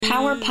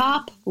Power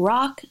pop,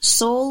 rock,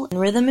 soul, and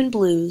rhythm and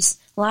blues.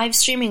 Live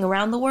streaming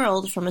around the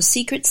world from a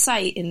secret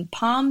site in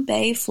Palm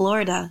Bay,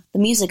 Florida. The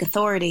Music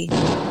Authority.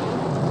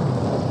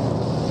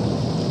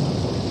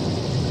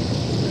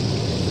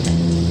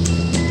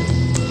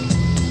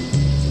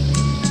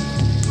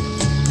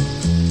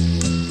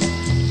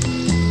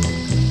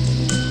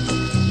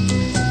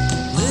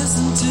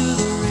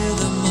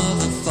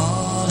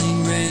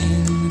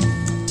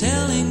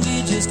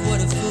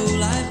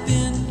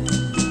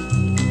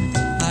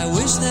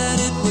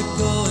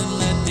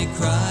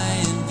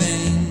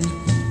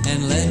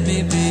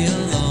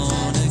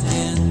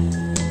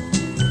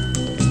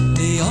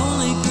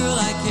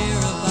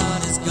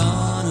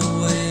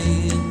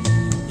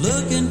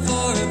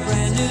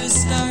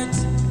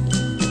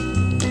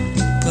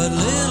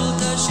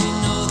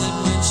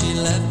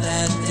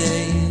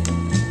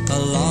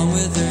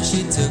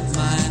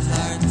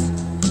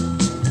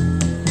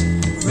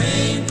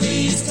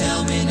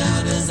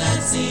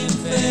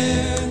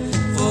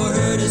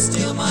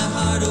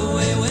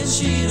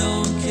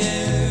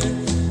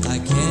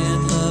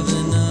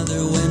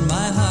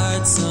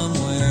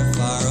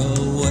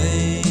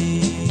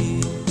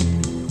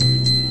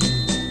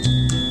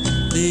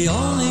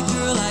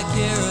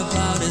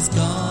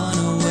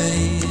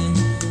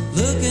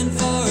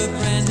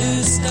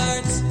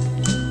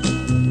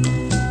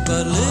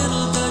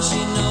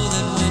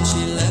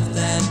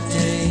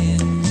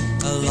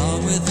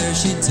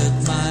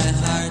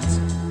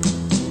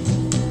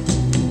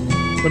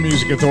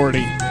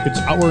 Authority. It's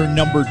hour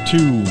number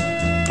 2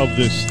 of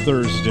this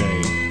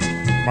Thursday,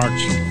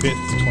 March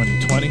 5th,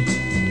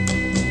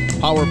 2020.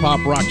 Power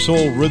pop, rock,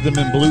 soul, rhythm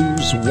and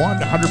blues,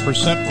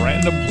 100%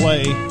 random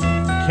play,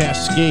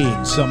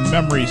 cascade, some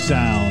memory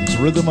sounds,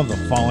 rhythm of the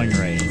falling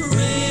rain.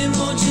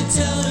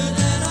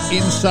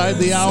 Inside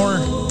the hour,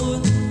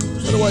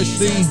 what do I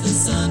see?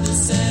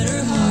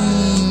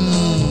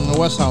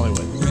 West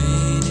Hollywood.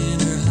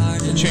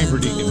 The Chamber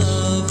Deacons.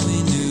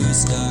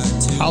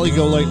 Holly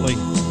Golightly.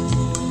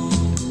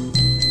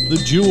 The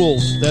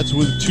Jewels, that's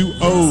with 2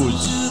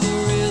 O's.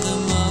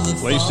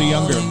 Lacey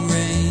Younger.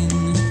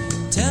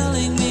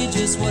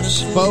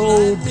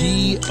 Spo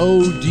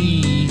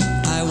D.O.D.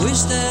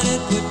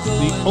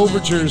 The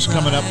Overture's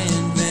coming up.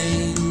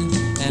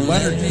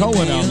 Leonard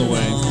Cohen on the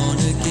way.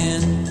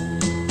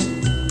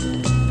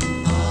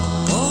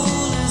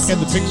 And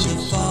the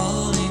Pixies.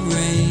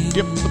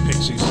 Yep, the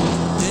Pixies.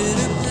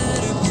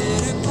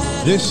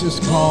 This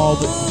is called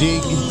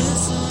Dig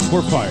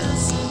for Fire.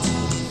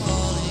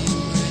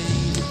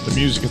 The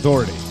Music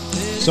Authority.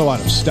 So out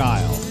of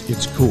style,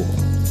 it's cool.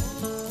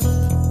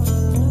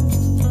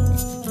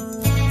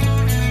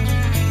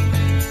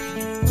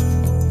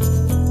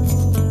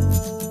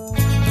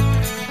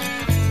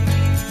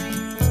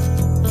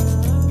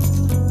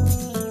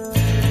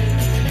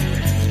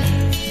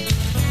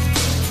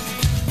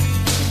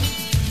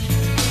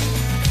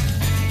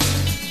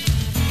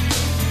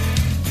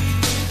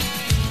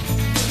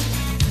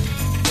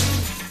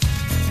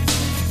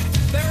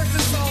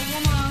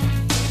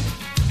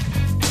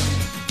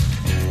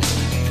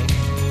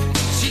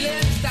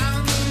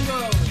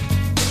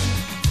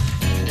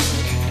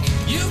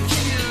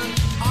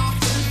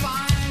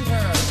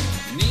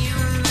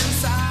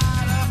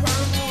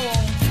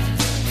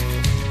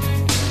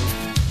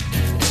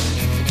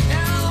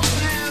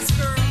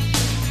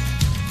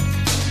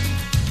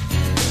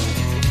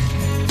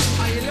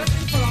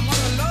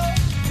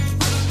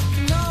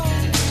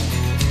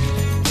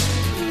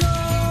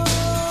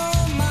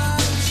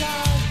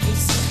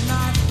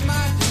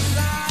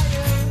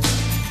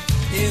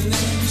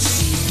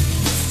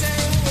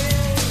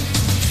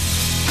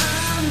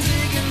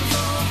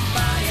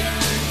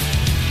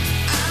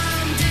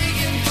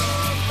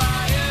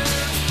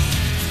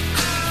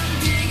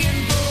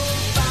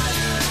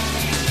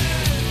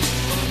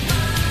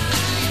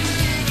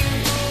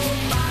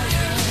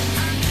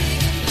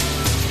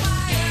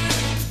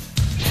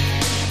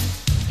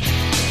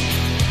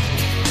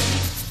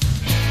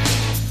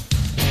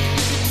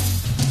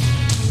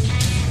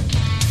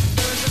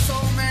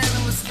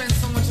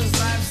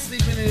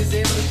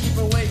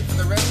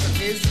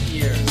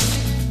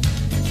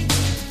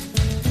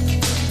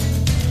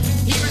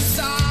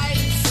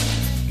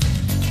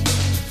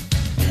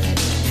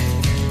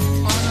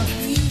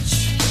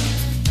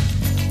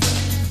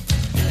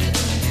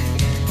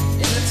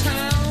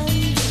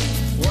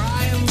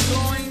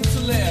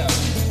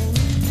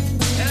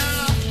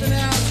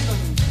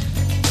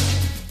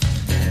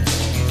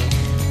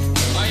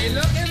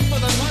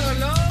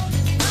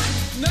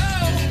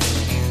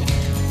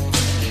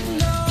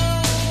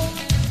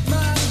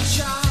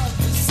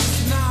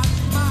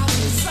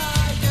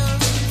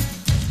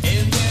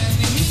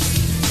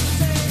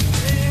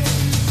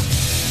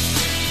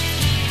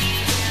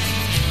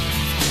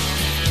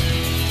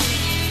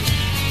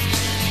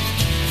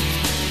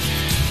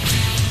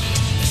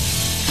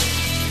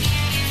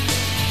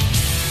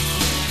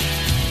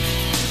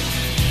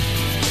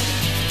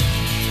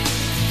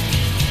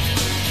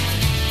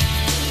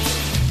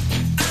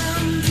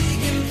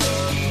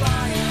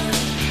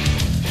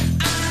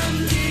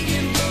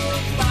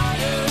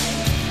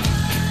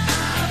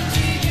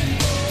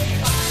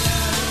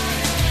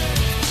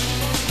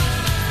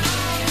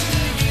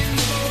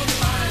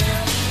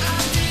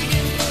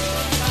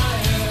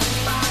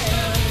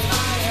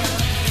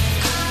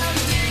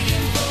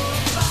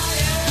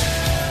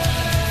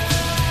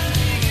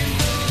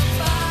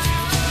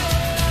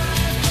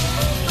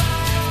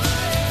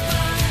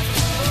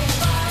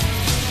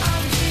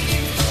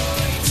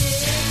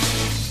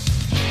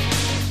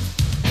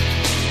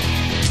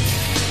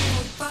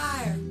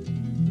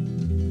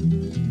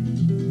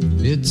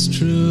 It's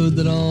true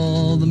that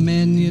all the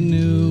men you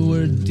knew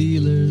were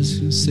dealers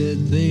who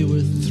said they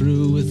were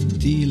through with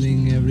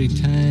dealing every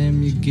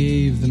time you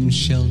gave them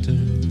shelter.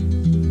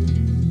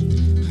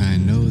 I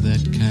know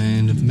that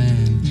kind of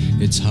man.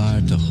 It's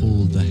hard to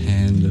hold the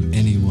hand of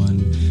anyone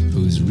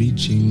who's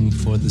reaching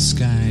for the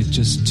sky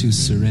just to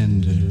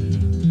surrender.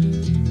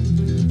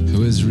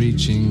 Who is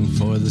reaching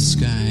for the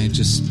sky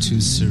just to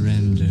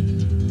surrender.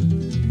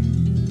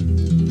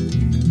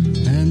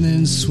 And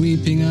then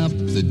sweeping up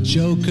the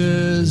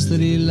jokers that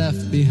he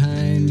left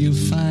behind, you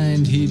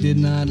find he did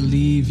not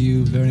leave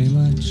you very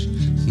much,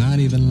 not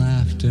even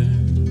laughter.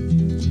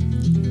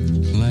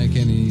 Like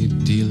any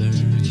dealer,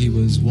 he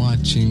was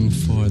watching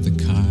for the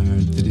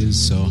card that is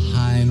so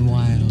high and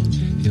wild,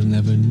 he'll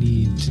never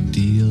need to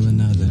deal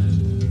another.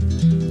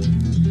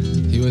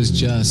 He was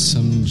just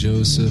some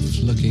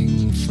Joseph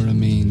looking for a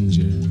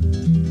manger.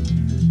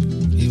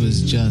 He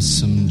was just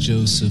some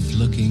Joseph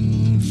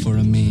looking for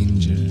a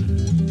manger.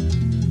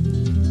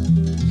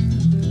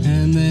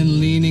 And then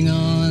leaning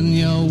on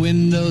your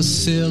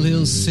windowsill,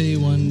 he'll say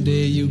one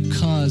day you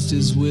caused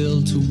his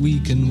will to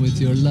weaken with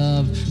your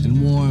love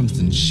and warmth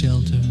and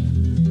shelter.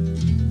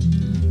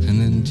 And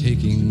then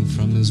taking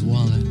from his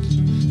wallet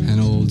an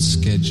old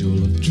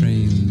schedule of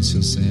trains,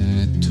 he'll say,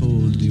 I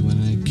told you when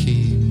I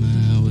came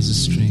I was a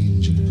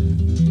stranger.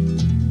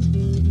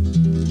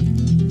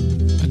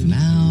 But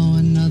now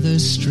another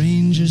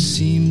stranger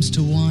seems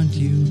to want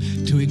you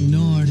to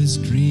ignore his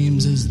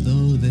dreams as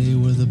though they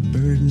were the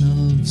burden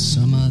of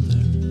some other.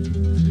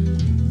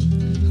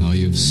 Oh,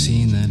 you've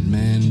seen that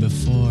man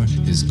before,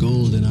 his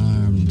golden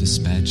arm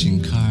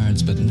dispatching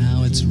cards, but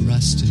now it's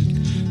rusted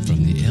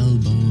from the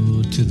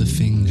elbow to the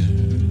finger.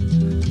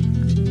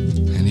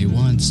 And he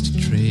wants to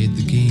trade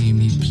the game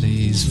he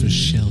plays for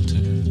shelter.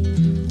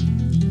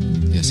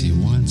 Yes, he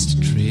wants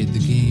to trade the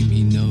game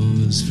he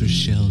knows for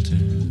shelter.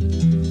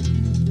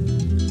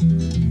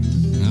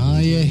 Oh,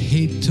 you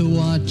hate to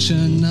watch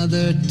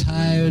another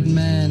tired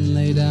man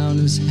lay down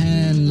his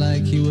hand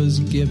like he was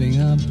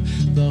giving up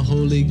the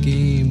holy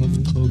game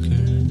of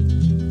poker.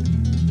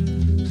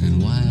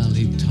 And while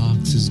he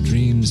talks his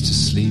dreams to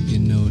sleep, you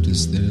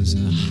notice there's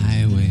a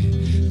highway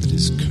that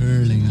is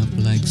curling up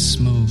like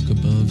smoke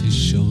above his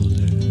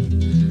shoulder.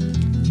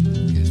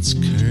 It's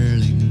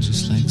curling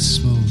just like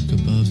smoke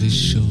above his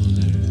shoulder.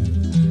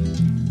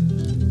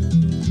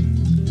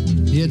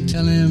 You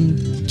tell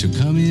him to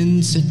come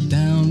in, sit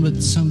down,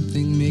 but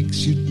something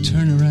makes you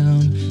turn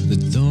around. The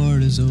door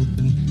is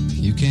open,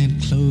 you can't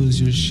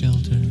close your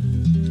shelter.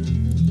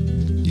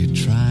 You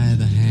try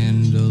the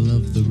handle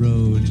of the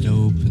road, it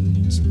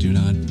opens. Do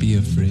not be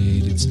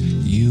afraid, it's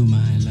you,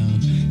 my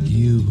love,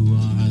 you who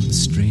are the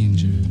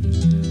stranger.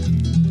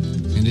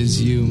 It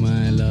is you,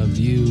 my love,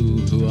 you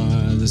who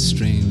are the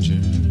stranger.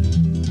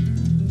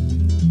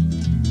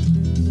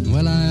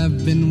 Well,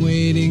 I've been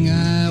waiting,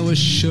 I was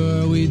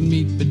sure we'd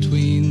meet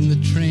between the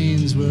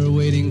trains we're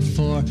waiting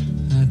for.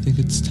 I think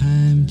it's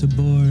time to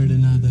board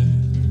another.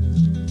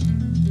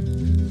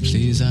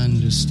 Please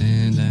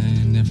understand,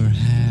 I never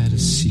had a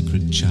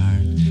secret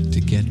chart to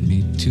get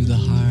me to the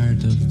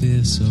heart of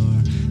this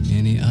or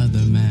any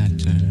other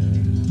matter.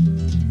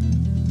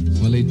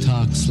 Well, he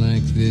talks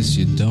like this,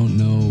 you don't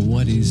know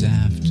what he's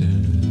after.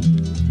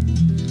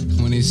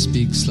 When he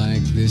speaks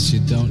like this,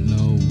 you don't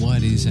know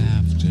what he's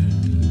after.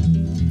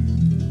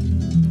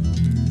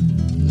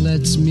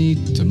 Let's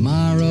meet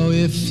tomorrow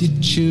if you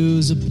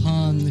choose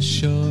upon the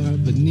shore,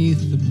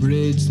 beneath the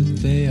bridge that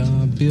they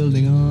are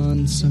building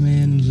on some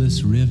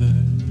endless river.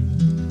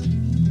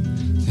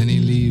 Then he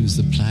leaves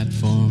the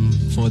platform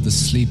for the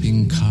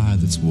sleeping car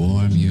that's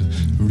warm. You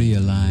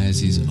realize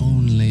he's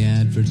only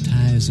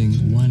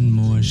advertising one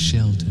more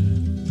shelter.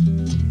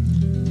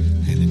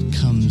 And it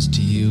comes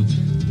to you,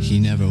 he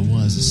never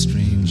was a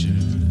stranger.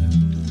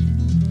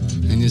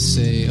 And you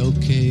say,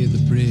 okay,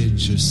 the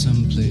bridge or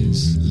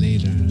someplace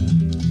later.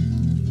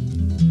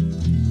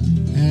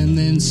 And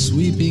then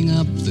sweeping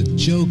up the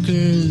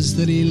jokers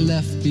that he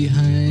left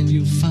behind,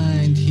 you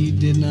find he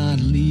did not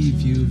leave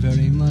you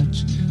very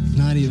much,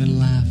 not even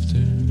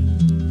laughter.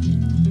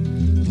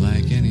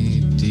 Like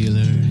any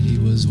dealer, he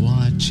was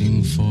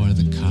watching for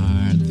the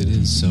card that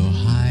is so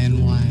high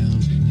and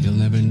wild, he'll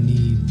never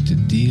need to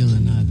deal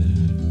another.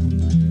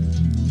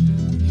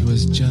 He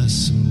was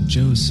just some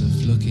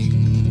Joseph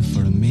looking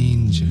for a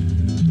manger.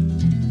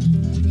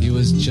 He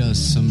was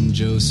just some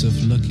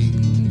Joseph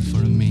looking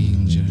for a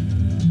manger.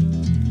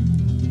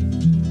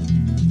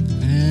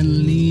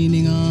 And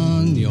leaning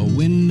on your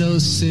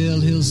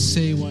windowsill, he'll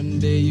say one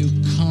day you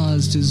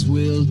caused his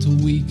will to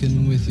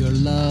weaken with your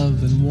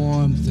love and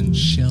warmth and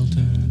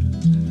shelter.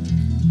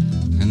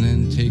 And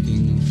then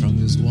taking from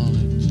his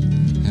wallet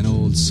an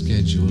old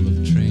schedule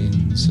of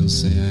trains, he'll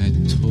say, I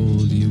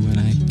told you when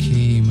I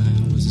came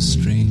I was a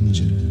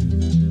stranger.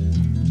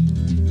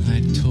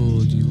 I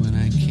told you when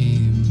I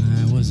came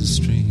I was a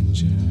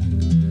stranger.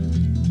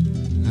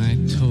 I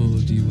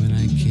told you when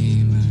I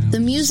came The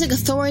Music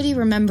Authority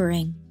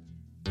Remembering.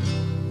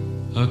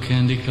 A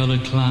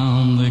candy-colored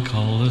clown they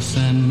call the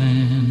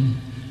Sandman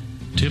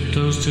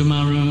tiptoes to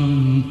my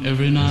room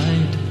every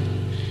night.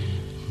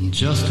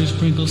 just to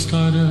sprinkle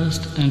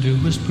stardust and to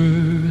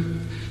whisper,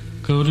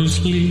 go to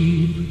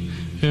sleep,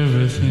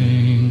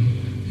 everything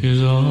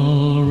is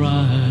all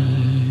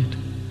right.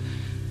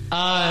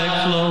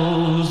 I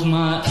close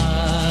my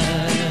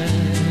eyes,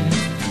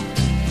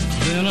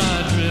 then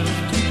I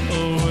drift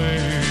away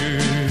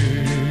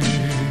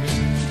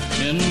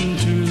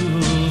into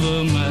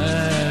the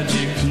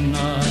magic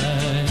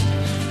night.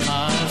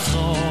 I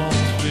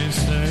softly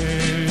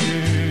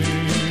say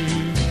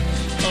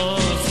a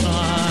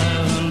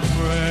silent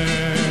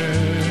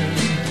prayer,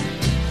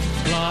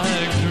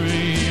 like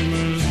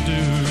dreamers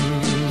do.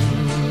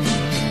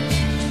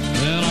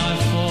 Then I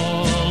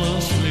fall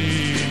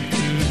asleep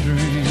to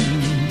dream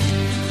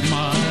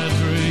my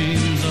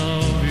dreams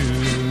of you.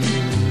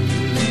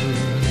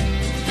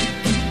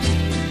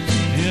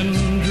 In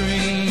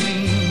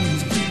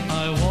dreams I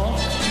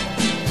walk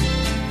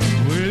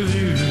with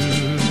you.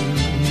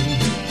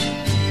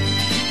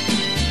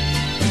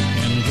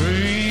 In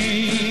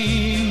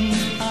dreams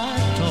I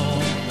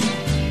talk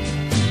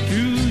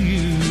to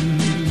you.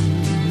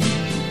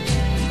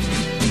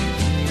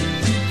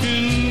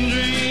 In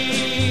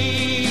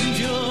dreams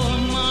you're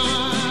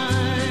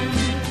mine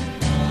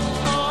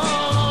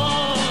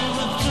all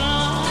the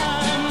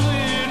time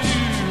we're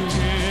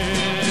together.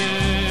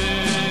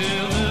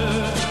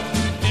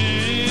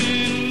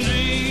 In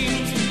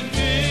dreams,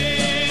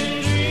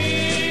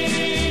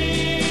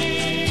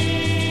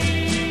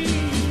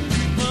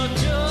 but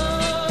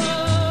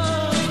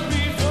just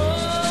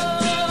before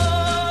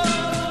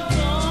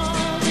dawn,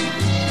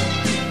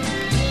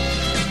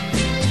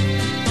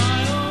 I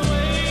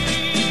awake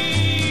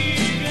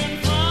and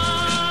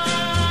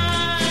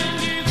find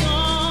you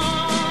gone.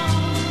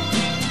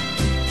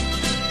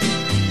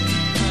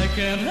 I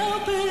can't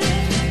help it,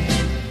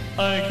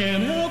 I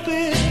can't help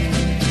it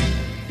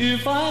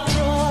if I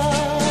try.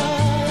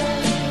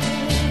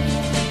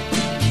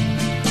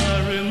 I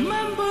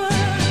remember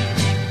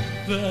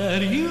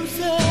that you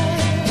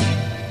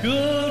said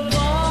goodbye.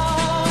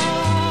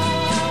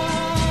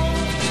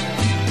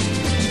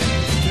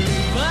 Too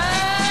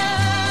bad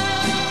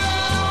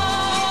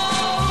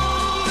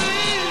all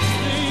these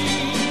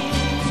things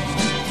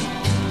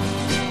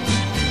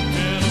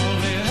can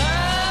only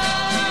happen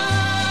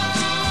in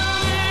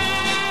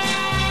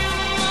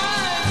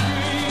my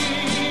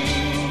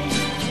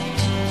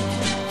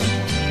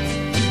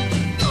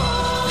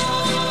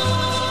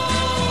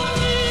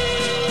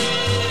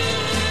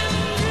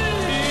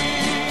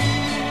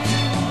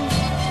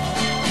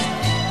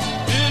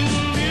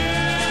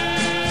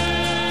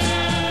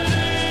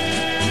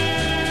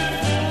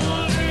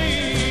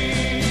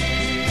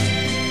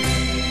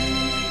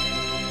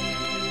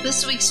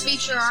This week's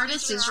feature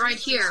artist is right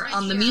here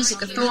on the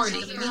Music Authority.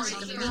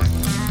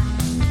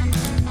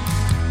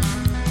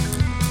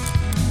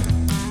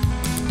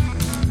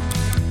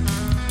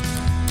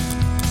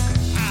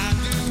 I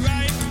do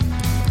right,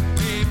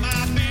 pay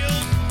my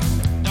bills,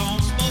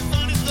 don't smoke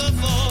funny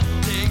stuff or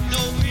take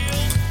no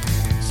pills.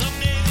 Some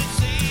days it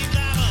seems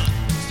I'm a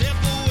step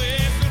away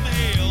from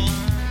hell.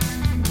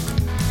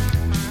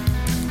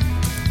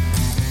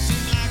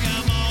 Seems like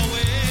I'm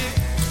always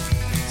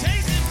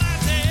chasing my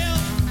tail.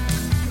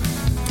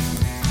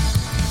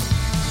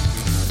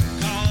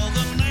 Call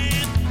the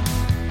man,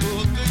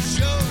 book a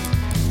show.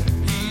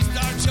 He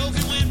starts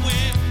choking when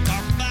we're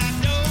talking about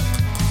no.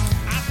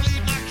 I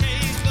plead my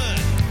case, but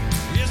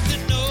it's to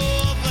no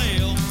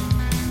avail.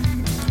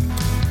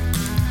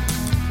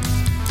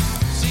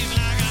 Seems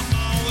like I'm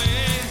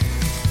always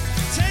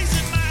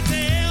chasing my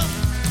tail.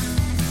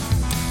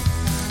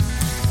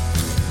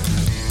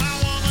 My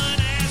woman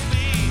asked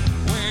me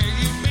where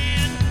you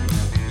been.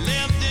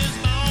 Left this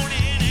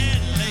morning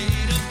and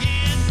late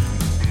again.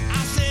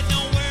 I said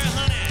nowhere,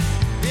 honey,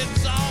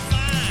 it's all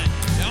fine.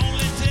 The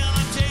only tail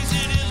I'm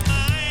chasing is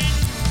mine.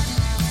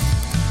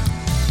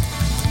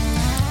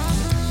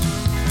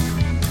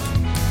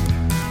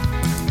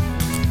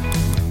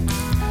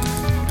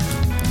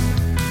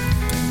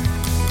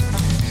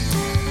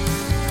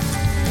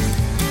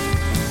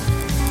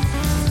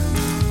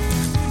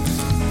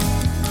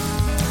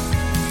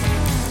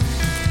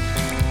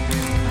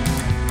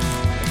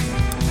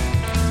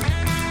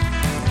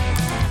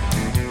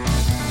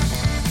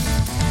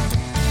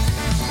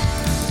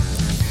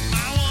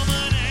 My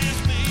woman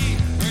asked me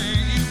where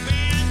you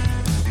been.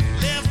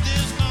 Left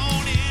this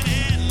morning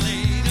and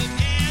late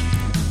again.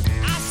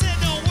 I said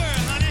don't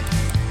worry, honey,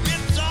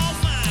 it's all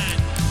fine.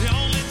 The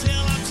only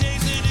tail I'm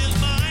chasing is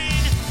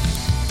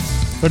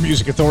mine. The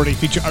Music Authority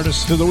feature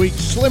artists of the week,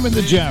 Slim and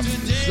the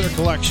Gems. Their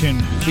collection,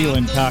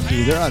 Feelin'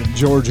 Cocky. They're out of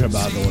Georgia,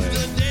 by the way.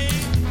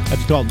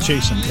 That's called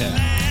Chasing Cat.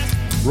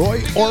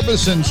 Roy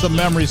Orbison, some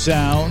memory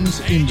sounds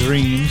in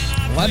Dreams.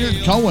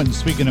 Leonard Cohen,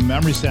 speaking of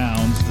memory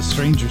sounds, The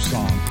Stranger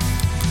Song.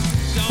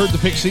 Heard the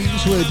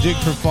Pixies with Dig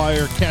for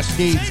Fire.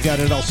 Cascades got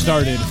it all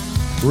started.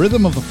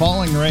 Rhythm of the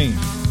Falling Rain.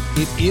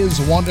 It is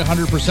 1 to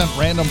 100%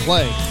 random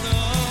play.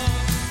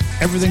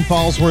 Everything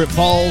falls where it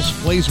falls,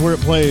 plays where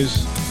it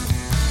plays.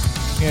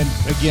 And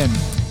again,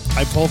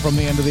 I pull from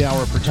the end of the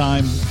hour per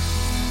time,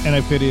 and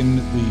I fit in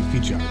the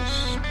feature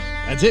artists.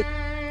 That's it.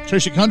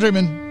 Trisha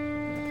Countryman,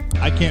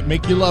 I Can't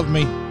Make You Love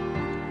Me.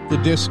 The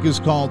disc is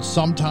called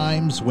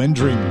Sometimes When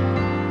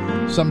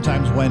Dreaming.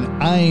 Sometimes When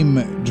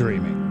I'm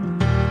Dreaming.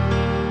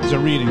 It's a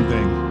reading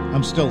thing.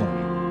 I'm still learning.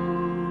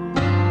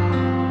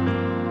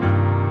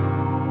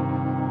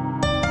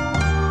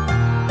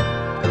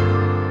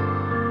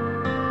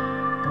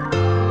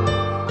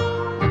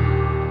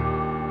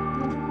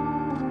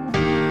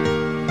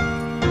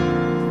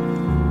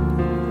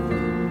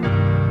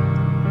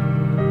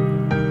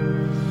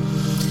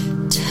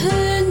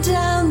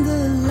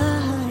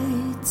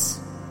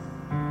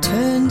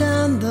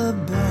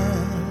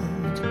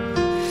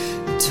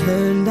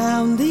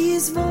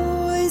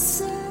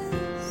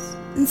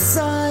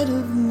 Inside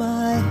of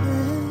my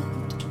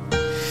head,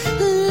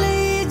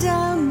 lay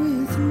down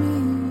with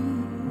me,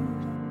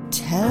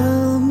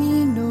 tell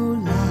me no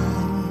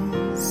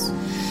lies,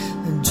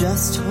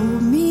 just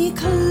hold me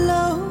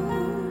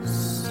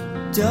close,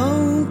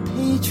 don't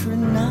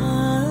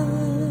patronize,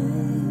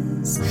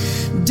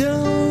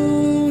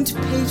 don't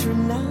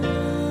patronize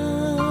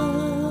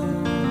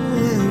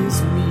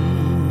me,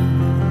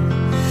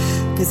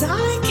 'cause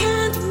I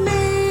can't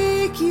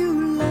make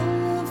you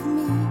love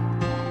me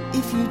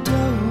if you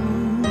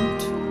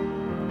don't.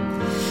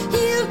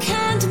 You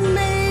can't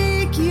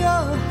make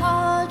your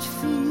heart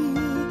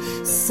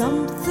feel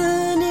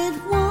something it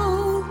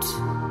won't.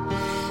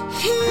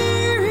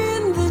 Here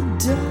in the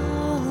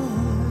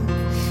dark,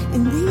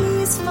 in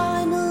these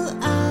final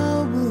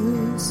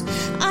hours,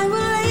 I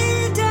will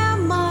lay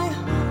down my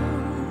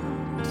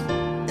heart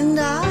and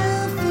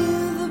I'll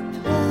feel the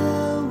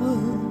power,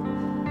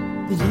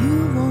 but you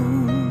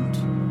won't.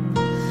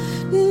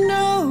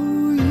 No,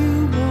 you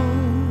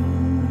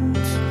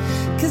won't,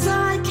 'cause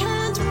I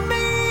can't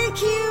make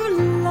you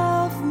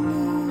love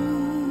me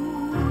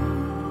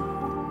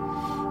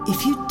if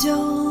you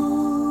don't.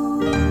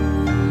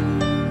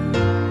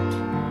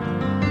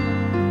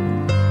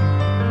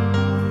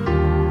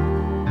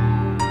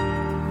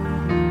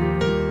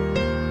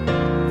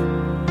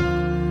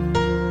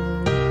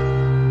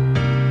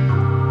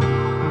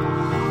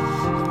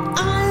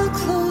 I'll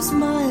close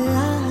my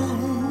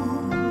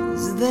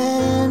eyes,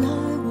 then I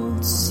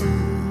won't see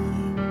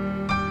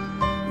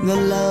the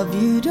love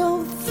you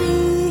don't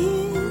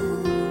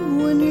feel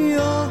when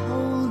you're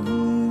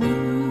holding me.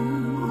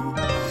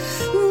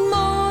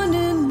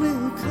 Morning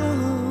will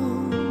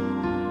come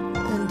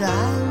and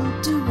I'll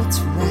do what's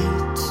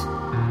right.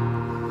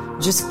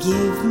 Just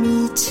give me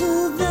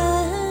till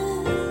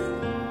then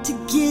to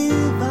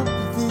give up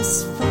this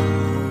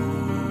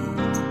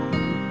fight,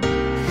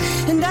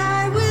 and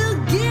I will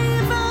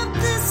give up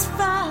this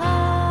fight,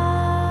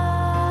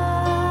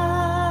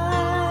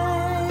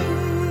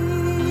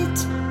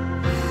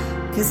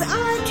 'cause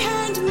I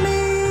can't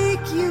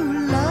make you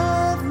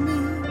love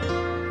me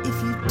if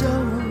you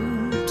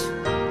don't.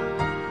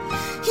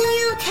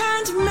 You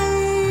can't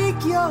make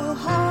your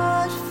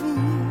heart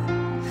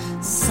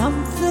feel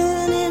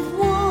something it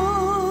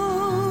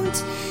won't.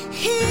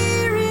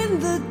 Here in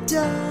the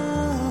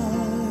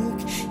dark,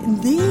 in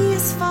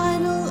these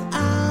final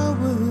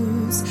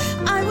hours,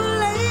 I will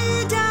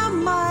lay down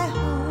my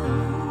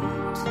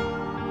heart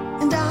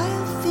and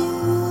I'll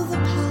feel the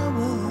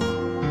power,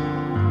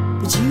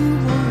 but you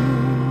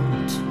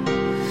won't.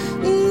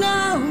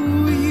 No,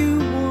 you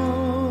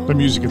won't. The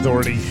Music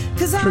Authority,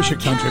 'Cause I Trisha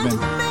Countryman,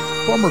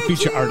 can't former make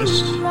feature you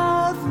artist,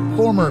 love me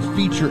former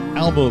feature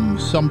album,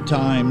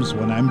 Sometimes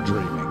When I'm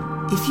Dreaming.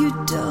 if you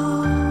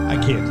don't. I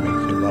Can't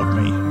Make You Love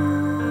Me.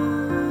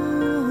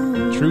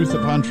 Truth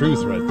upon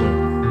truth right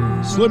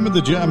there. Slim and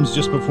the Gems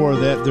just before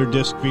that, their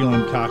disc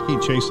Feeling Cocky,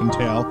 Chase and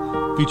Tail,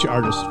 feature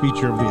artist,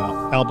 feature of the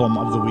album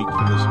of the week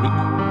for this week.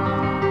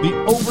 The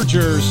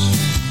Overtures,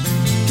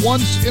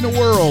 Once in a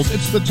World.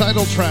 It's the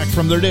title track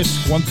from their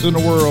disc, Once in a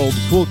World,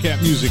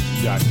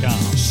 coolcatmusic.com.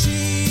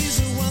 She's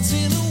a once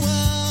in a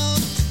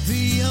world,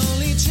 the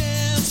only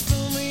chance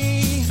for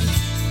me.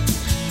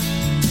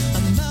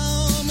 A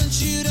moment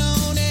you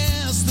don't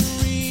ask the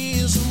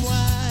reason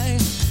why.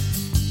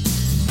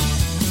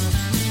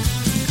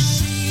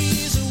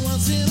 She's a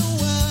once in a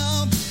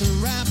world, the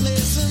right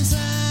place and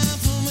time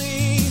for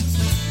me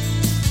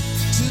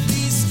to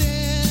be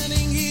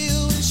standing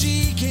here when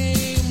she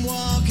came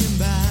walking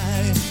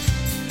by.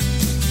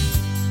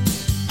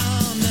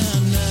 On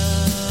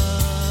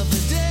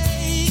another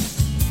day,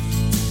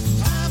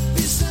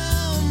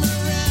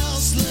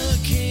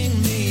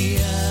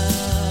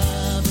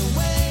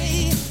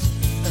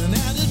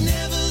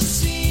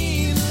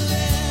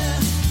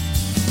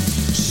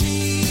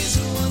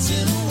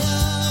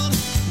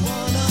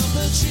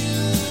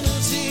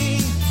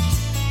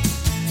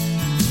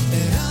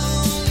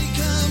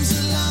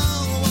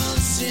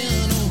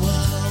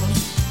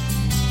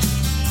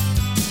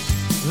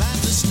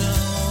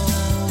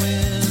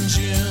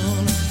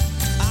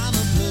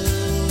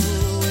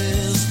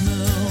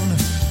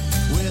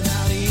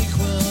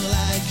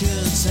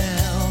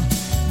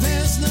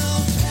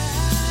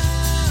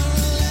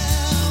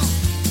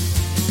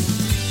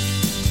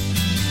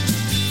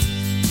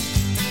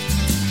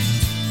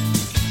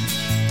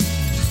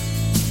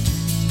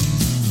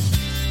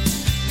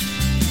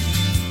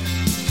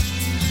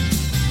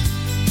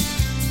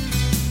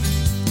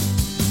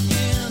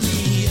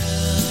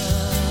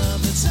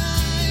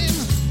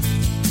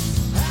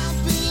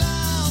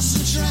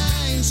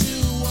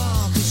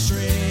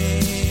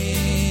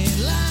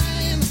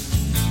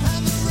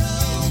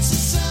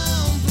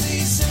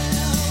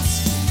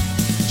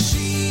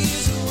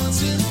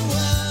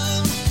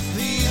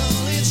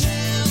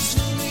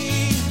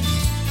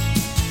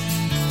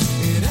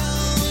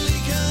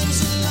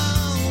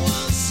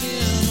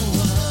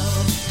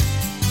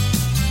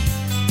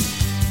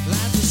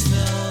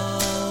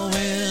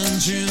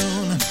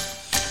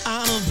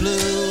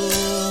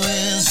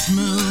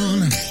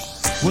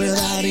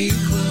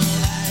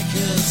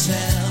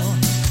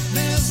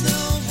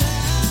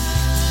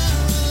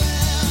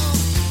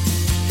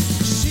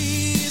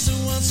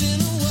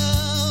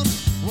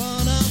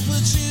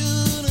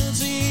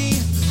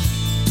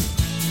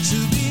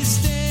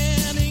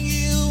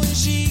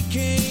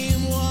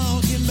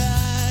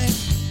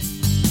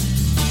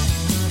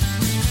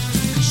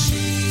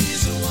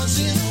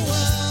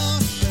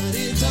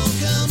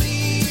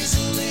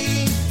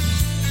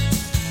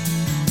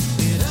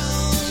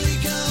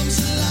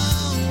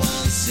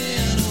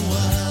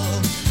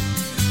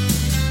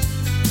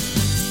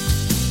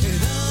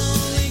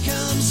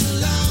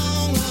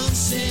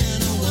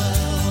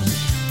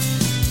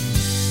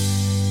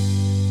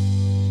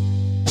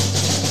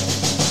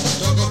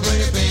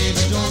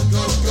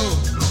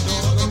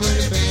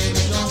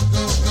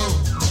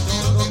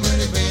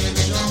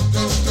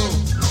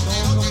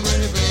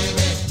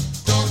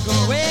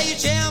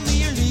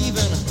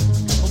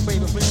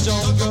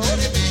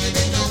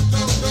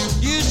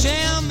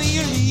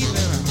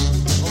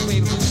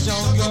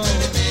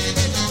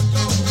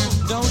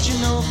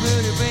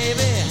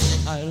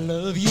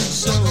 you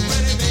so.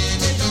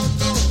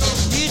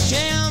 You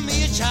tell me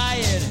you're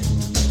tired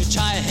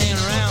hanging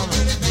around.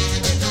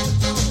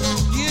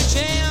 You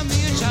tell me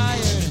you're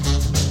tired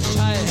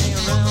hanging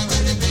around.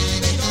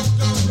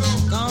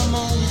 Come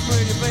on,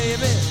 pretty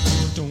baby,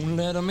 don't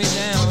let me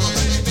down.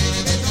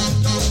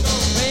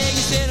 Well,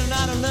 you said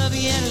that I love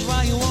you and it's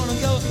why you wanna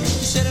go.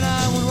 You said that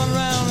I would run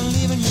around and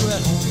leaving you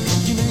at home.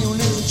 You know you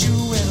live with you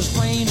and it's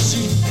plain to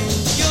see.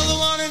 You're the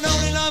one and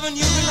only love and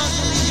you belong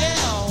to me. Yeah,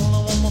 all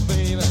I want, my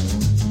baby,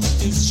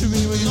 is to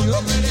be with you.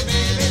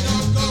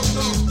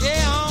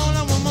 Yeah, all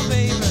I want, my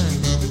baby,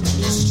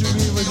 is to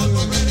be with you.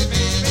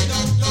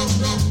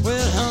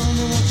 Well,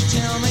 honey, won't you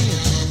tell me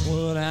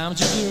what I'm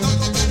to do?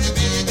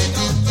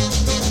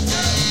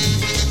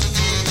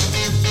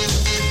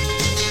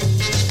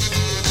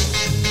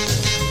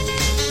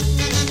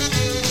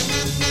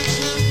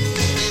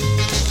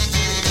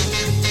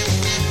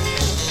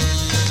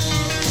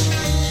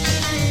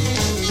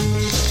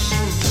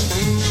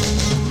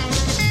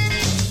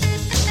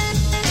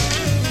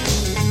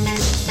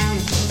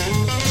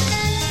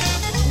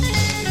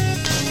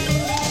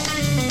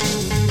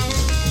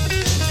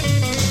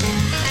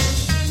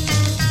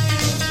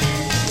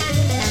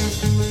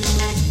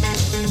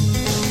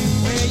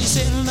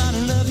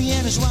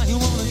 That's why you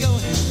wanna go.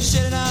 You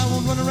said that I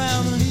won't run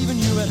around and leaving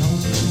you at home.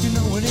 You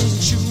know it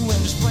isn't true and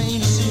it's plain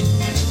to see.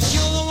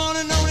 You're the one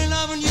and only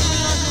love and you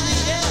belong to me.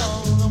 Yeah,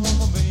 all I want,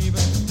 my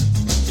baby,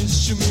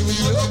 is to be with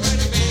you.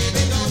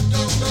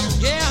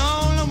 Yeah,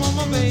 all I want,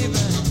 my baby,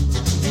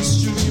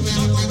 is to be with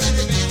you.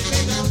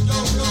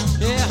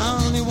 Yeah,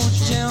 honey, won't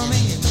you tell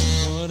me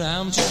what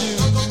I'm to do?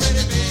 Don't go,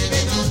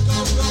 baby, don't go,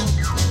 go.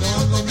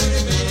 Don't go,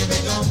 baby,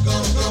 don't go,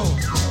 go.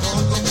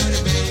 Don't go,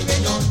 baby,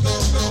 don't go,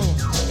 go.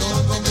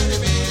 Don't go,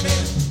 baby.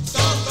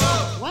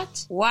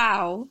 What?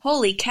 Wow.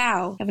 Holy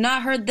cow. I've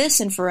not heard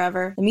this in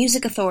forever. The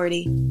Music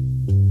Authority.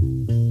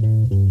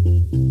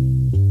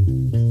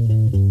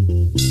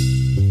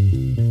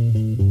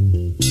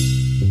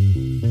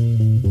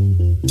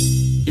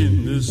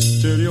 In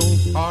this dirty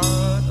old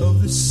part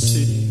of the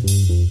city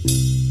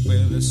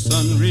where the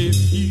sun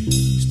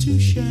refused to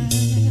shine,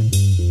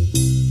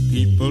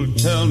 people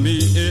tell me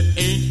it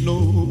ain't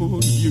no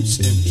use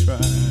in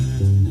trying.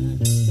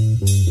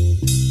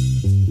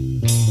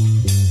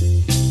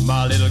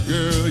 My little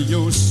girl,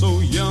 you're so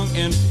young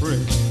and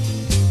pretty,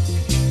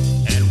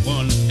 and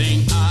one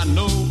thing I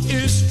know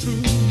is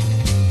true,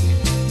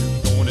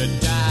 you're gonna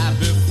die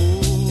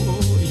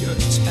before your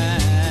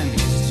time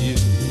is due.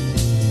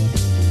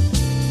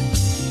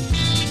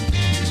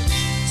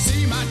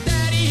 See my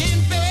daddy in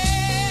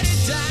bed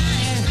is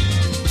dying,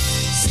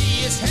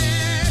 see his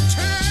hair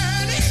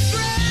turning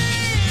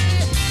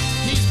gray,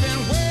 he's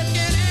been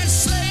working and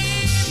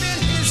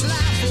slaving his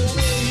life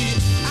away.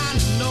 I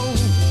know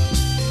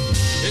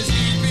he's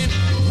been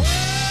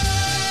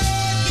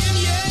working,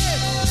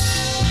 yeah,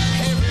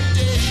 every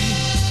day,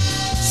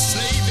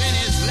 slaving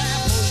his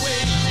life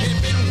away. He's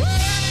been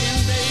working,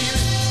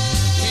 baby.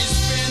 He's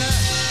been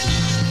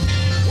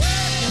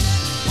working.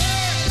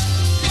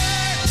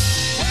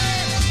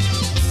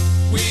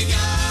 We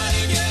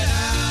gotta get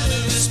out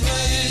of this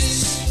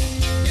place.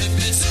 If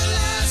it's the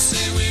last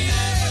thing we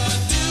ever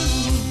do,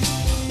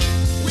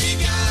 we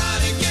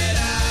gotta get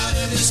out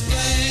of this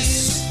place.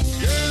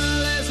 Girl,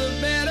 there's a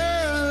better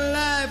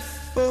life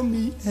for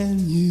me and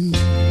you.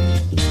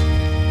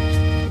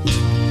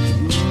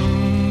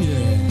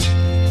 Yeah.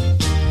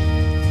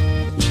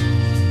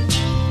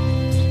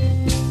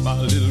 My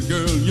little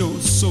girl, you're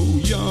so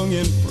young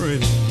and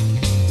pretty,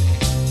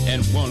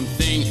 and one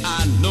thing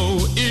I know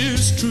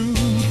is true,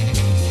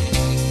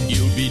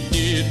 you'll be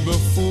dead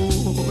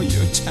before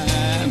your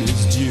time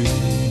is due.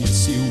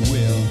 Yes, you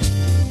will.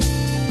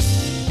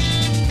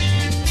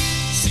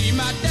 See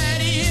my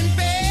daddy in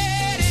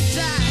bed at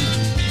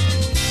time,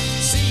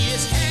 see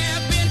his hair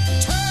been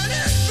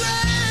turning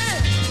gray,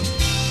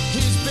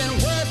 he's been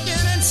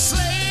working and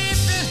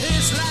slaving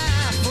his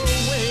life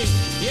away.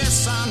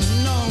 Yes, I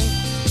know.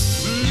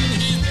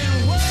 He's been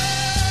working,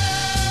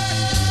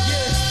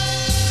 yeah.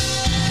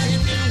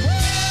 He's been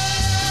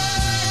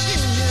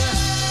working, yeah.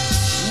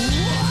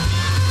 Wow.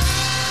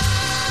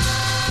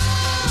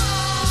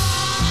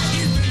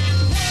 He's been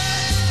working.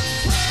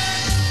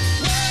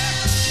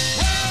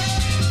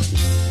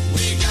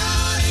 We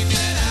gotta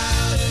get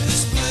out of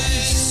this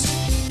place.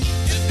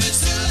 If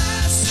it's the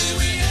last thing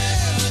we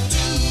ever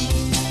do,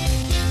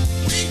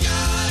 we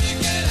gotta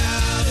get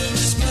out of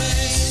this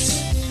place.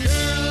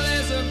 Girl,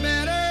 there's a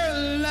better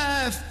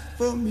life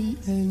for me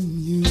and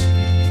you.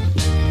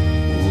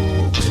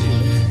 Oh,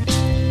 baby.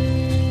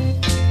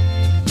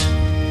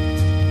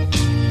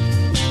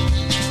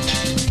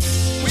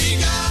 We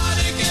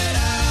gotta get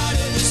out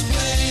of this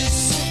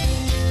place.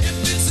 If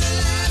it's the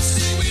last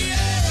thing we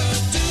ever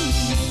do,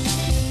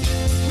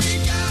 we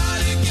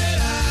gotta get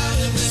out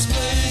of this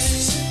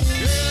place.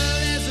 Girl,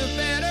 there's a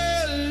better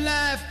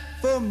life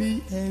for me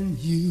and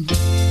you.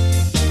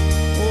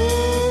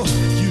 Oh,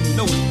 you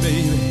know it,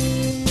 baby.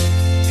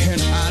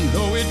 And I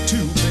know it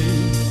too, baby.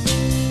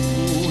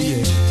 Oh,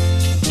 yeah.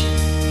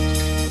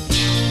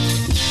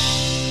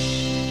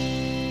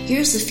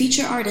 here's the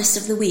feature artist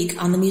of the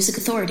week on the Music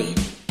Authority.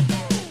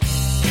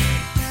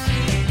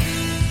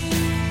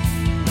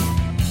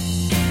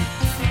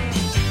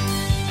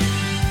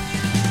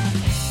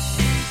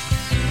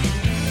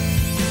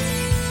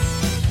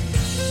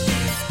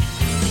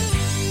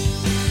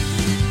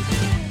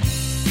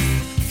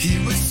 He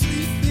was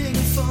sleeping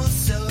for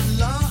so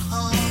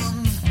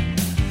long.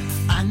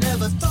 I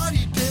never thought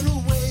he'd been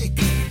awake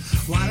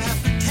while I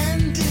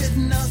pretended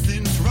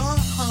nothing's wrong.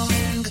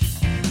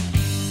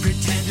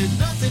 Pretended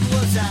nothing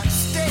was at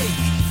stake.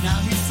 Now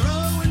he's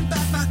throwing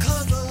back my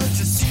cover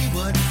to see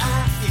what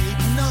I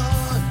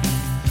ignored.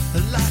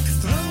 Like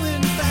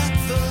throwing back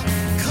the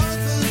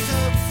covers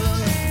of the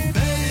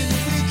bed in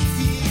which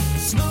he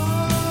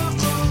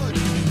snored.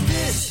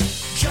 This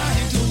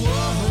giant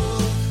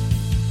wolf,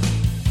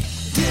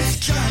 this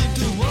giant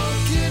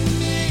awoke in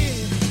me.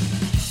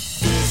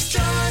 This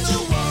giant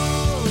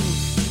awoke.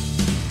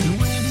 And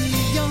when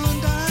he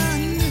yawned, I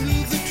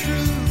knew the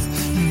truth.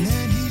 And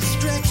then he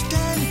stretched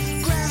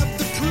and grabbed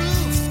the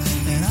proof.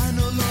 And I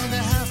no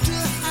longer have to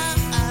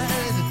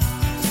hide,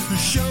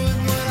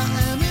 showing what I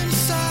am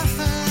inside.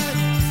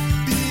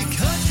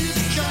 Because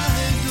this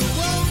giant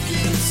awoke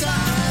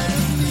inside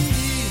of me.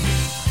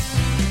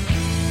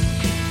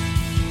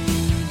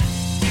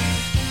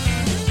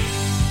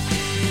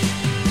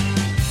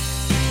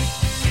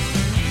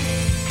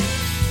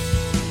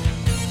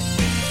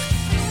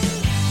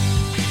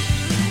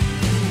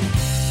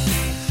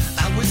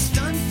 I was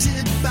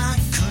stunted by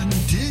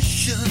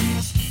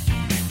conditions.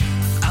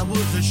 I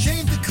was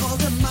ashamed to call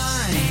them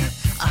mine.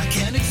 I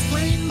can't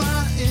explain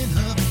my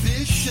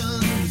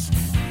inhibitions,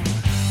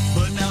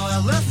 but now I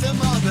left them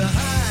all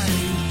behind.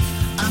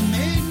 I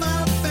made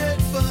my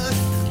bed, but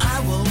I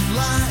won't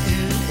lie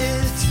in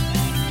it.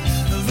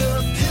 The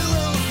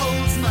pillow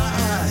holds my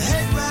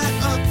head right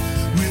up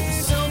with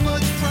so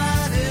much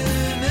pride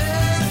in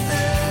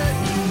it.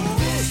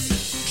 This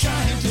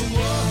giant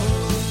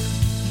awoke.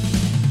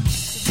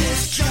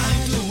 This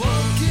giant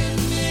awoke in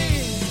me.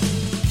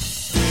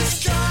 This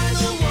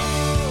giant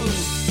awoke.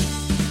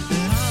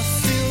 And I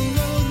feel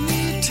no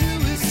need to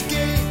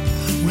escape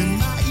when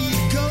my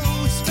ego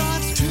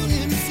starts to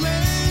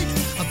inflate.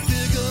 A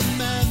bigger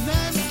man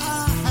than I.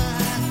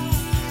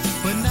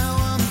 But now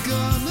I'm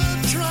gonna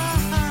try.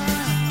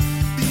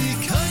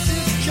 Because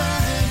this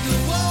giant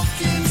awoke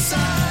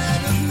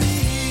inside of me.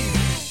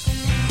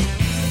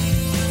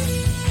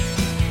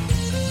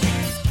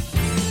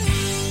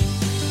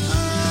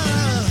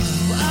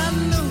 I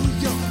know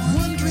you're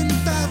wondering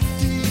about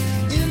the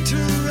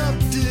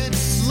interrupted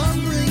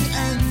slumbering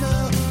and the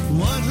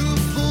one who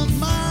pulled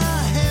my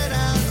head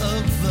out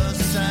of the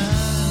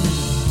sand.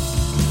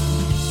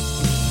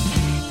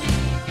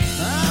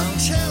 I'll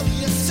tell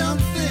you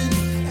something,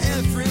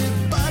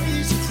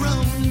 everybody's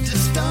prone to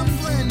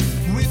stumbling,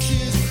 which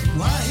is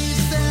why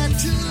he's there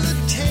to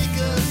take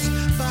us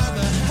by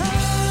the hand.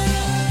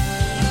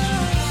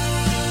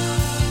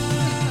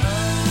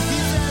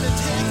 He's there to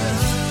take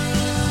us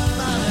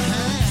by the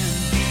hand.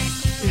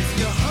 If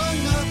you're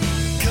hung up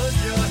 'cause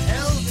you're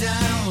held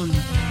down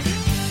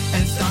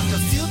and start to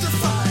feel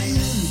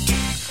defiant,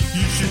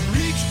 you should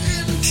reach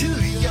into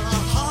your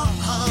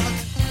heart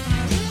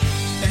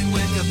and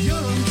wake up your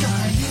own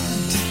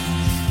giant.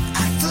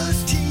 At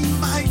first he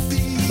might be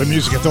The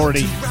Music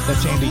Authority,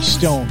 that's Andy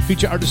Stone.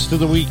 Feature Artist of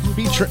the Week,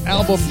 feature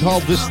album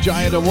called This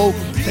Giant Awoke.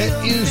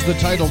 That is the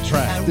title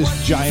track, This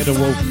Giant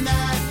Awoke.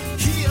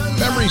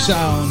 Memory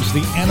Sounds,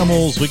 The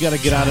Animals, we gotta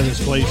get out of this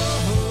place.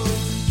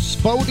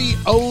 Spody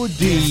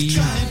O.D.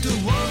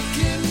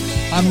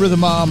 on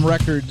Rhythm Mom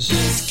Records.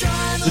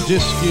 The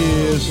disc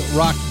is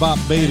Rock Bop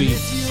Baby.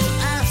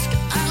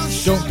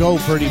 Don't Go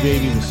Pretty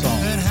Baby, the song.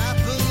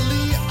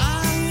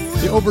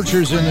 The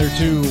overture's in there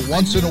too.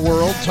 Once in a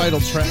World, title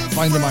track.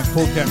 Find them on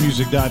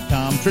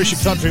coldcatmusic.com. Trisha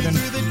Countryman,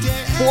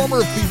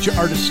 former feature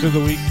artist of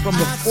the week from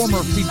the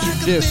former featured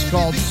disc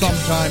called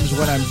Sometimes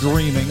When I'm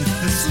Dreaming.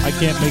 I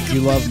Can't Make You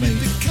Love Me.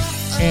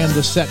 And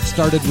the set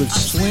started with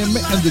Slim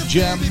and the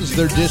Gems,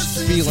 their disc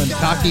Feelin'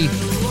 Cocky,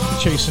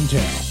 Chasing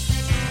Tail.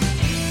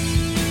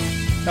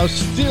 Now,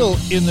 still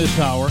in this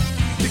hour,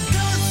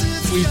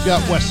 we've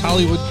got West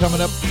Hollywood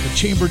coming up, the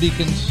Chamber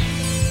Deacons,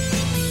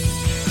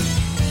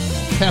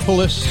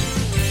 Capitalist,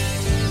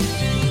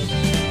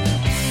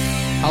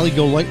 Holly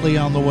Golightly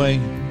on the way.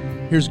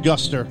 Here's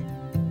Guster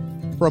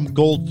from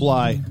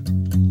Goldfly,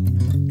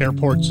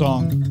 Airport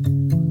Song.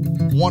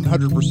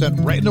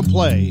 100% random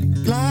play.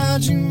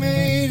 Glad you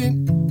made it.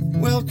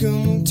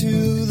 Welcome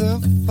to the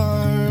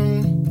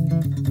farm.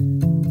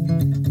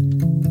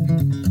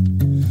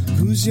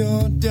 Who's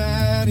your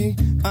daddy?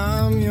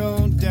 I'm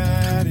your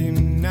daddy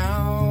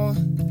now.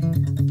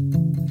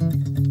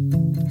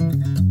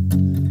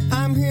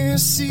 I'm here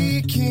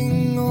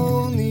seeking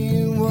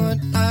only what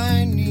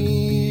I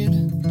need.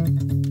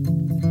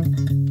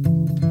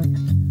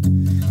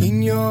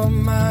 In your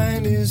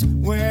mind is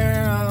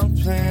where I'll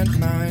plant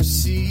my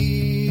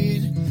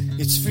seed.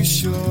 It's for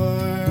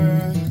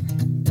sure.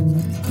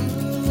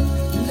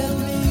 Let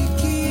me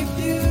keep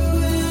you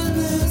in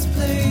this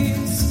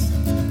place.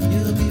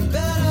 You'll be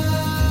better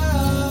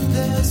off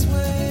this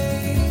way.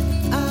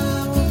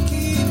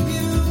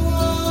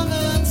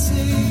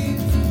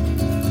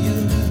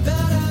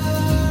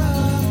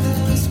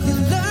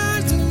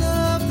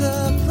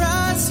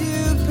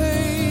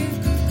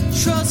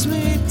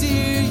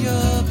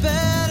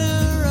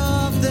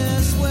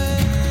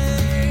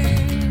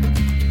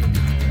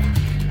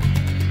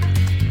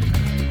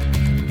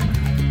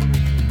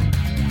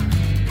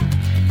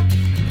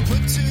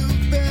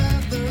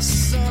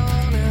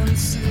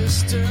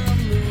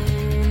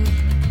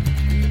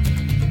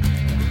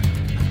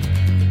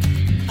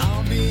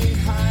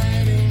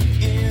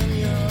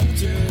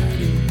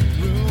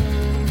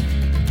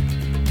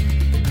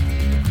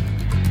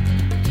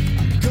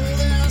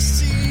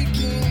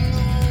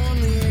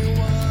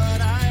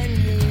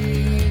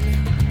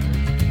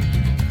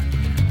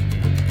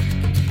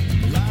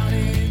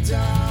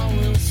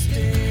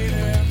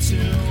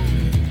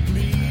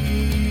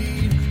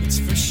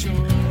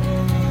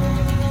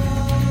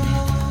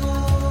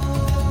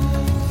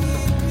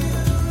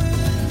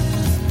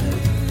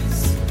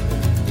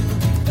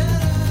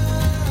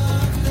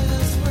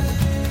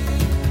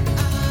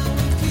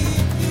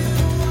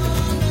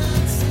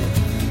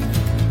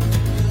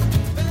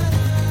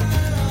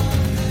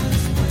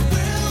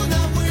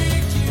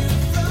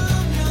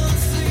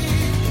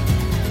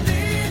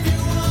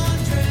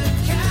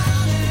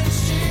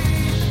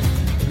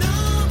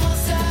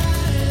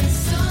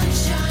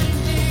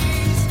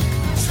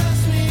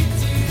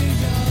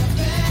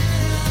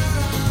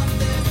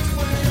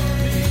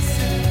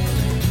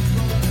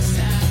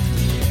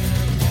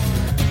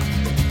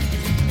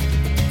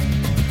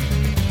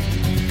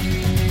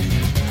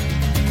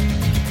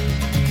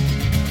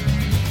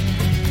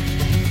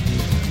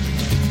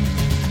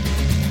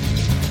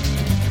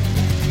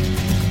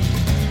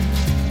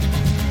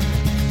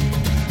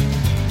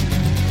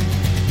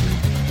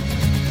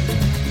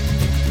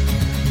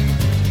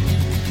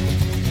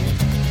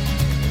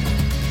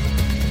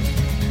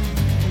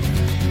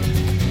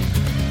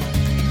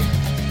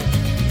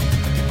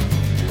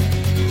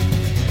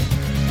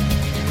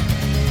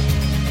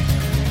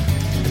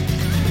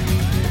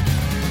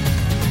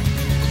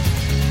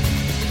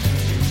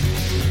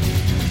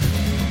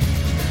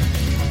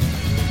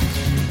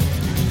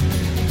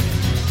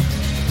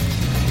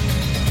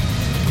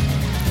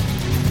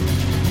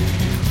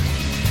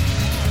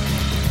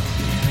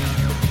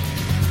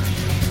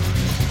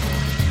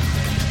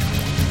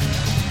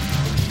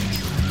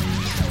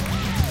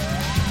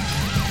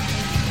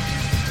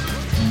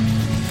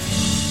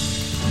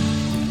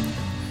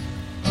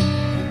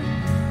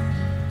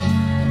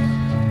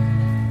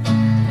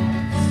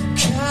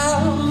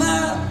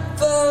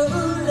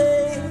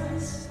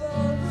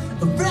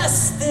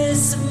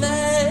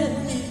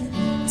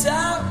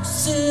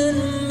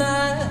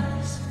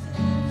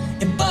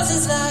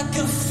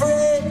 a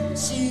friend,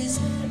 she's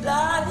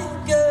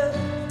like a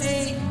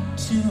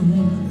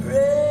detune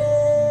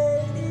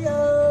radio.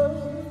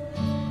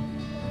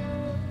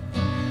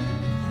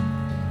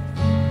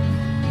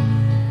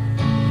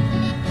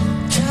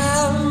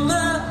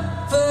 Karma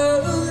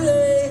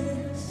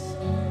police,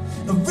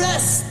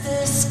 arrest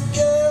this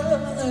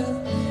girl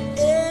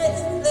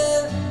in the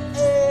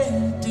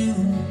hairdo.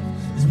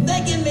 It's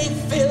making me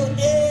feel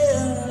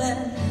ill,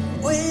 and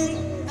we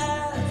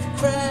have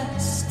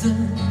crashed the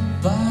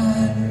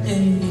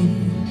body.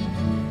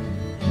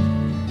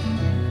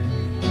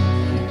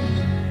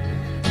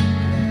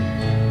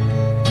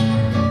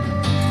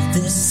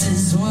 This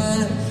is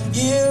what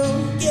you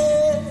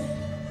get.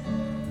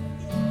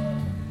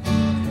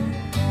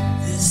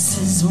 This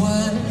is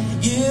what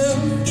you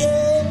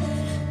get.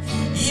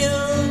 You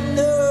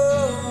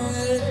know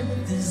it.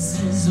 This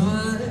is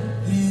what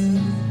you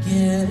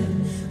get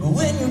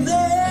when you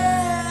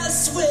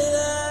mess with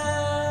us.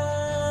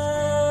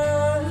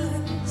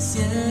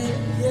 Yeah,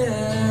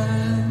 yeah.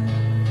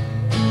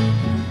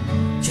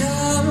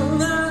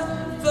 Come on,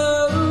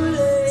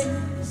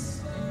 police.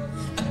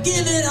 I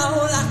give it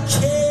all I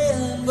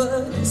can,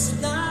 but it's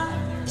not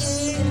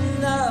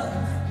enough.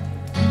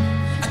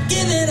 I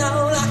give it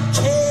all I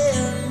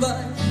can, but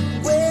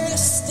we're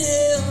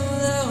still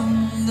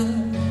on the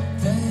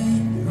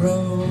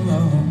payroll.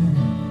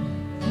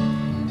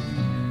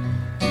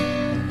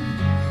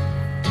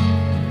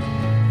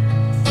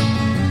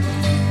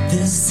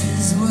 This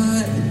is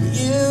what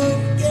you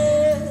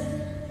get.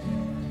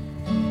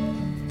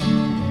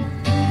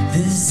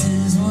 This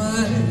is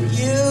what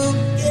you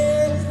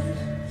get.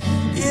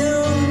 You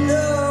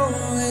know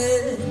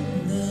it.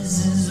 This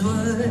is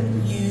what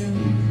you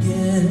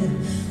get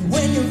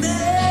when you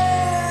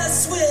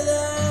mess with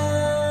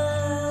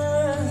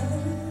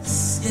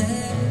us.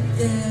 Yeah,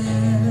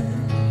 yeah.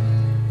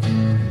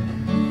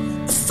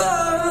 For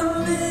a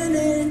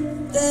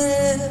minute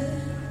there,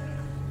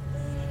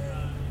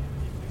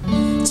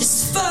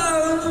 just for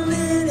a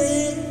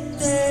minute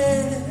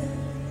there.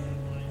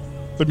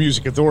 The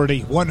Music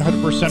Authority,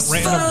 100%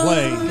 random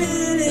play.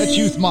 That's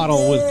Youth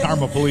Model with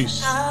Karma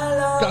Police.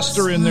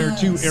 Guster in their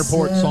 2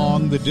 Airport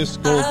song, The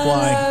Disc Gold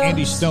Fly.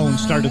 Andy Stone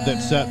started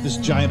that set, This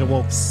Giant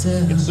Awoke.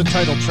 It's the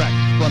title track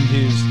from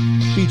his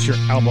feature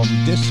album,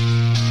 Disc.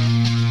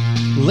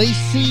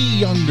 Lacey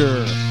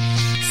Younger.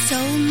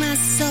 Sold my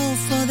soul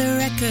for the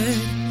record,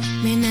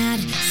 may not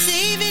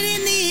save it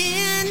in the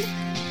end.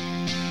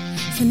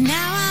 For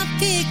now I'll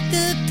pick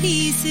the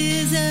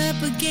pieces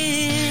up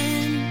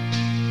again.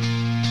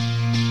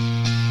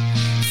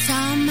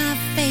 Saw my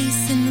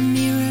face in the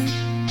mirror,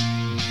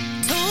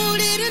 told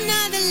it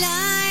another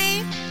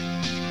lie.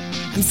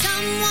 I'm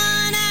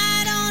someone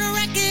I don't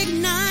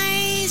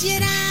recognize,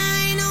 yet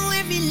I know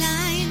every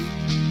line.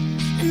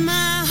 And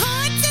my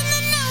heart's in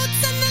the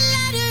notes and the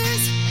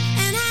letters,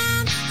 and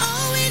I'm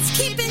always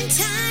keeping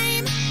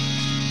time.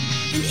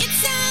 And it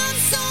sounds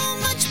so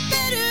much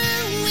better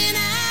when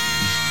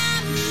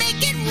I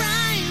make it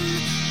rhyme.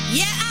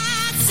 Yeah,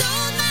 I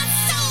sold my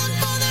soul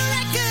for the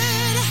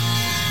record.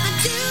 I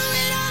do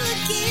it all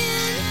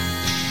again.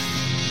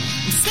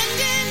 I'm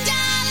spending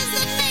dollars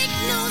that make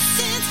no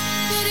sense,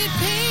 but it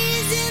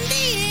pays in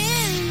the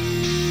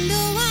end.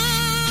 Oh,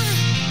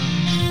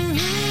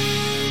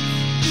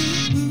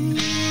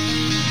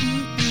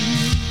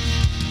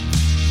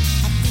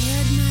 I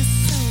bared my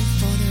soul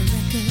for the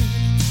record.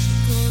 It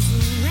goes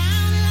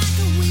around like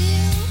a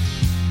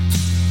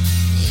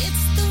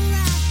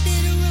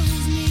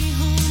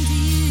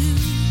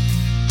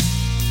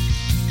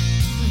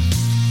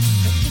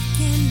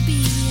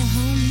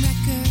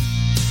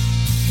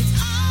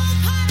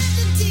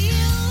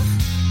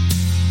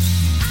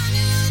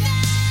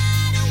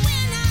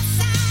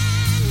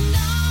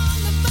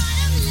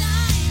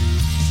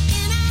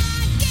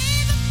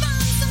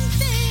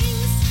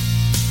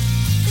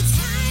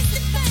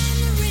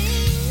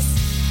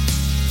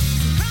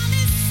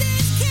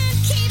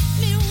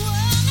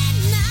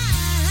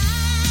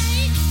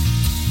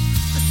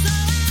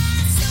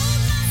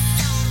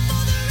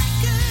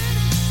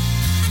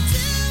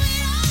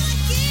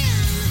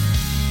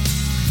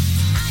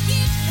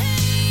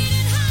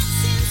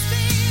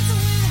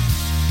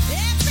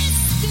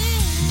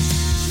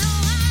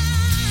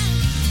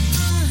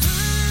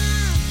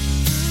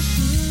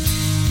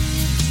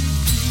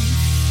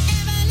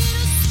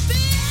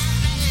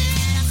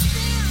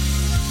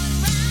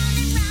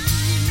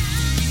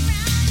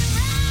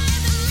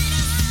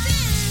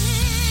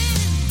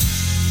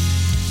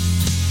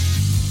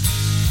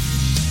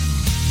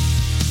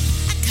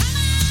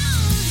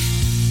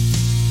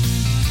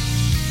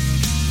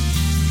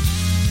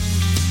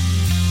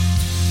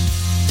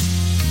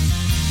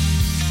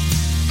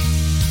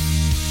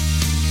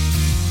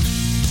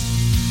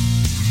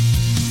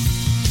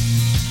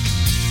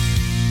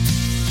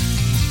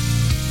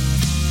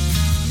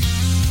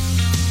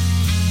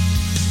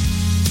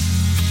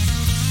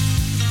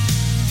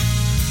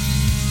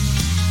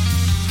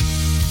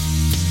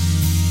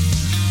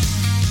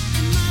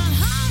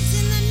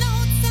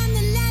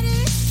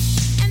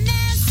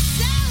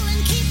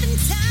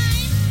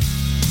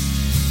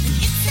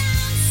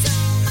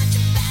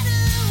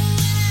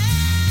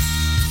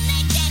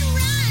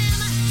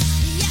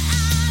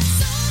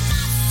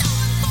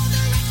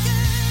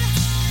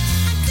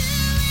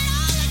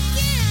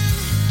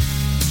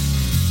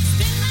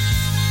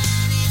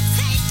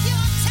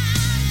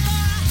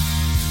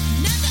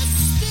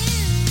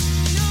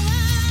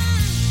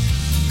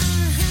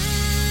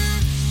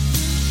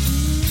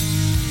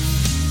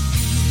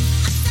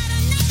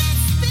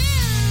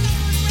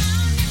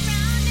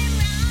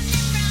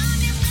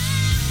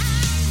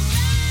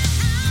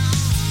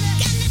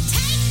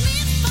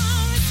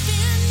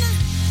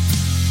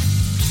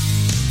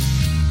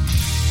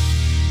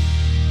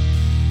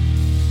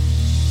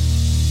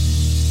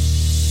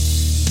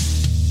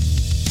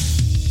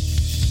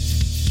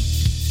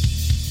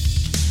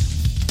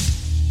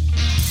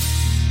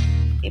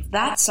If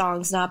that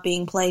song's not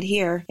being played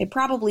here, it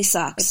probably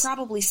sucks. It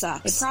probably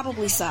sucks. It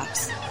probably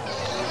sucks.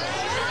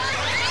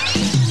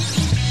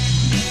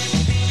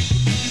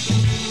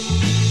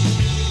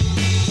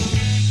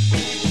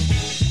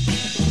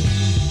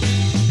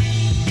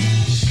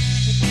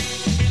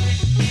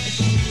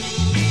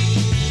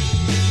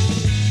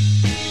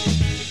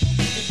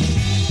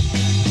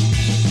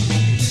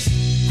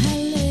 A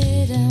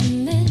little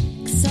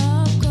mix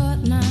of caught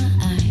my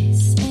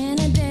eyes in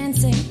a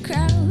dancing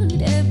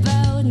crowd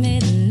about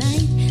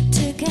midnight.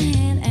 Took a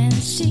hand and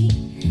she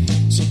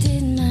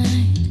didn't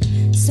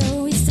mind.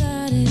 So we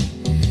started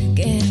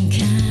getting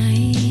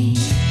kind.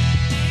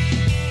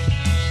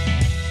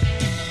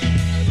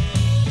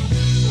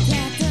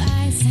 Tapped her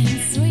eyes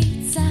and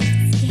sweet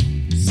soft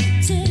skin. She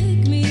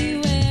took me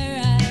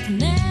where I've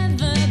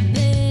never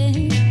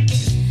been.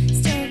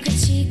 Stroke her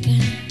cheek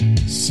and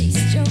she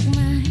stroked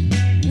mine.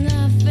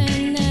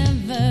 Nothing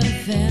ever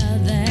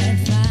felt that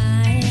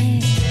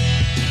fine.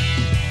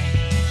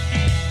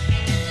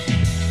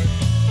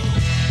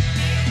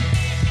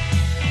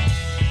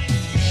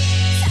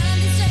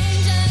 Something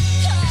strange and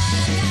cold. I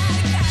got a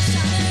crush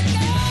on a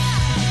girl. I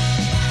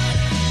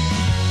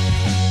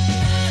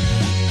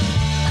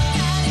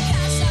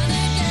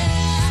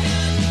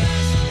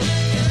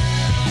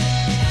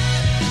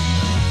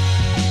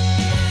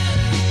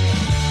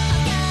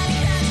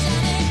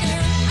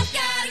got a crush on a girl. I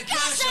got a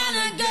crush on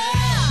a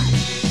girl.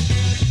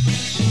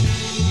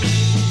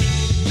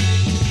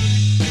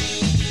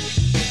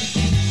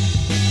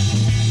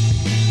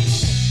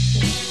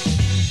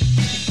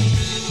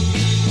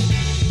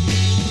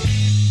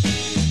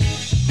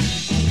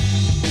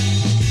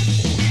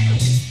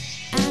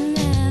 I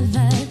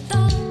never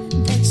thought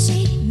that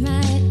she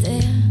might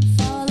dare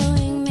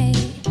following me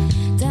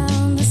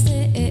down the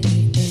stairs.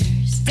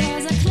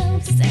 Doors are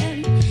closed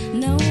and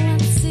no one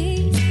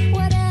sees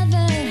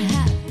whatever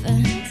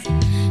happens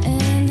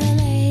in the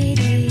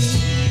ladies.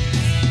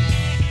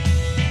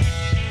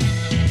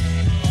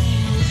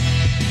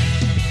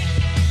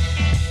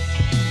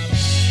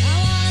 I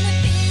wanna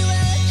be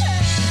with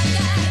her. I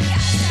got a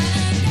crush on a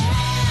girl.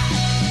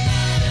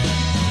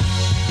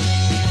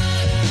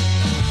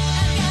 I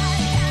got a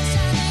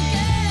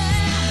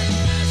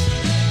crush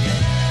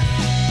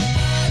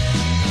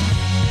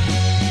on a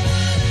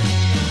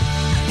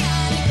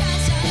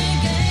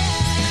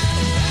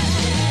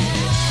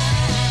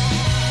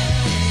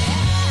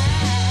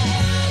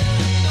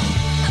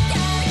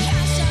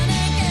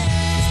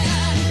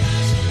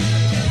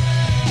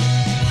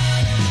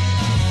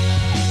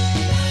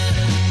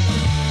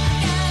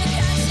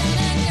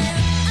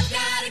I've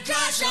got a crush on a girl. I've got a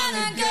crush on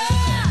a girl.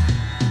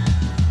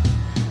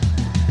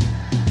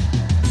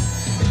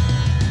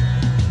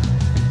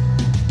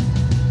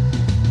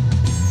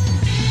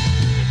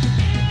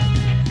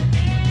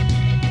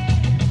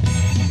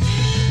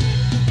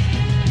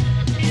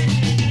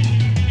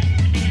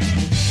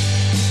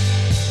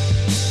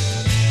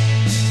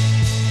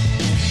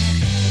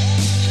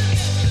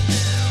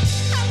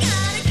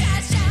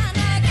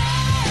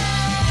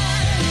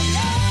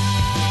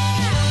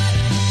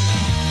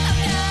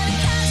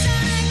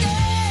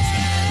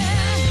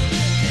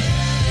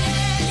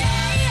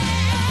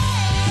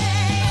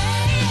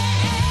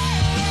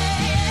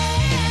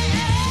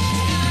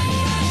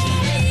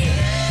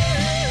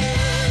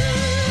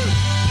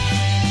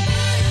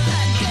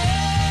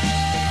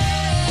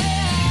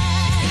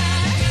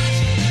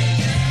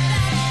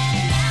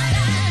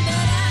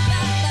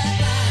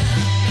 got a crush on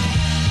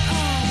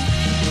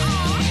a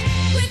girl.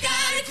 We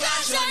got a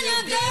crush on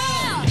your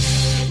girl.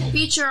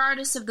 Feature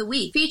Artist of the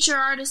Week. Feature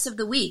Artist of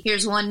the Week.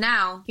 Here's one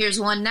now. Here's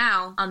one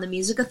now on the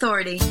Music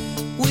Authority.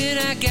 When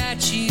I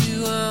got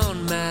you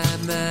on my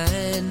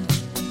mind,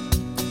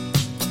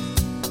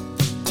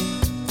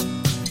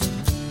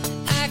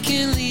 I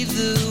can leave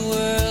the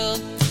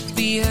world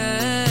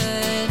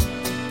behind.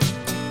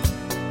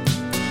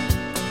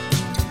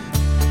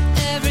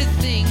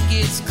 Everything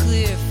gets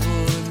clear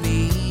for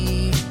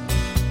me.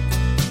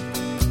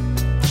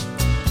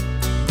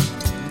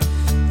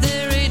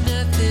 There ain't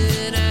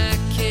nothing I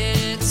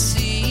can't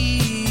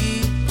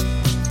see.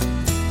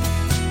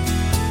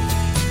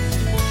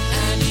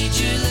 I need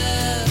your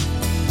love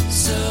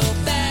so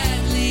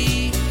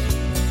badly.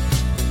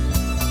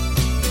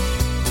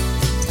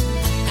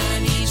 I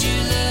need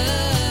your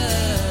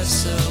love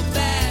so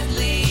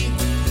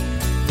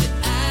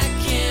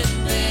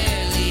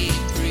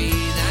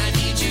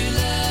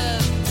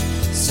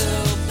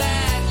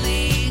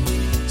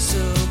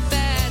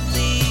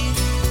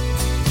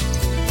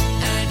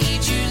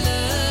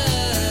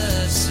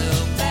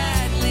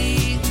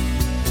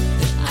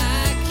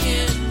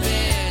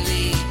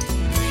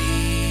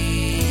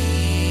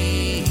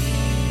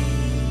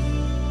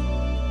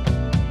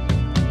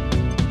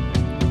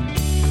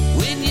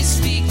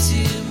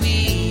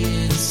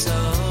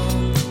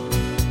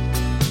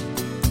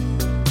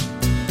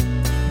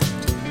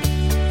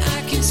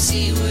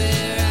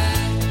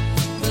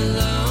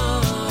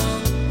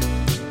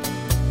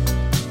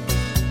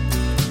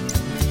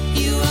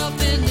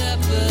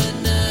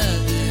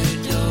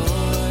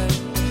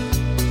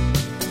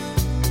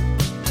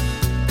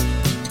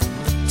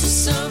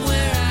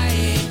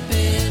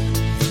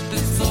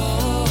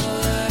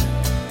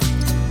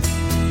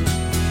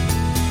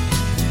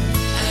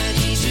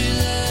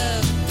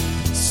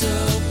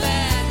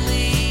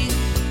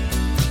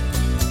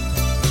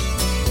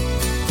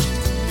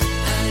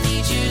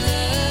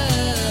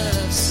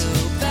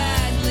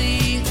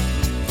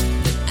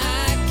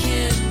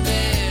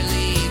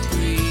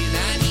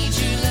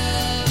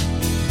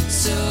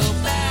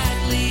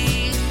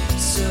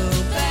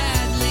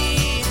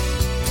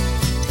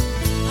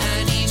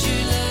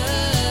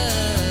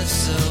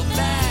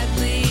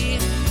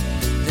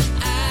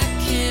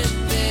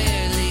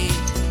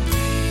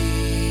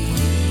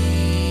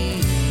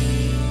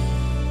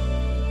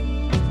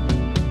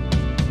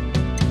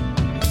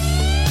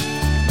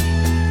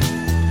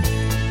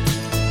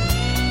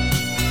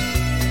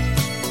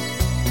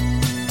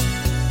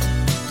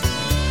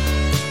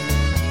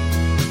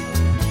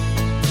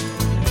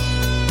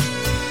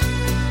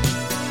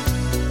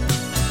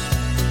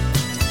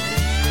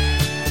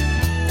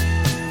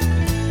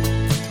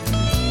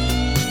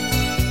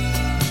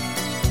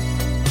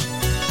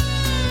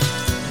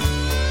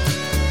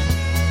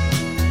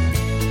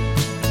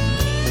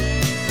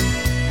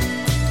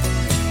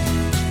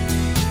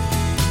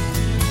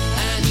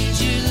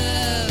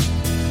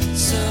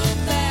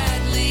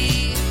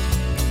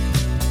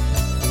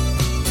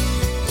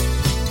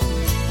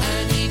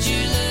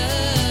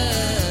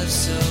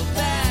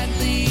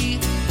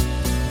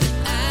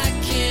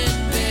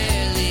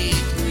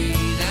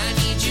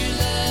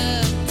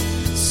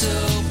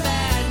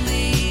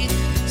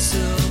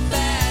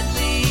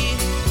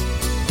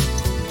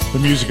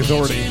Music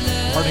Authority.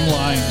 Parting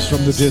lines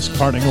from the disc,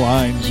 parting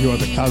lines. You are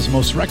the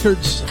Cosmos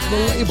Records, the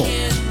label.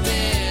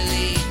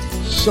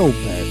 So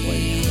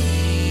badly.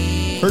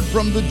 Heard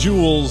from the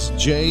Jewels,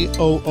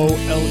 Jooles,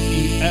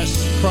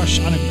 Crush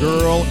on a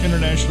Girl,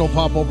 International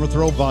Pop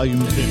Overthrow,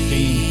 Volume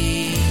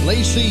 15.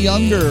 Lacey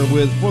Younger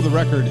with, for the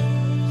record,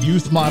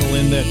 Youth Model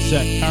in that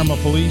set, Karma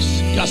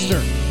Police,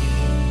 Guster.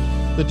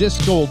 The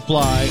Disc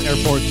Goldfly,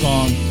 Airport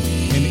Song,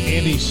 and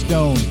Andy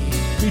Stone.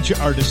 Feature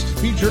artist,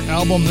 feature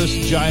album, This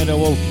Giant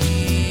Oak,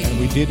 and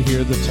we did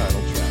hear the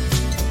title track.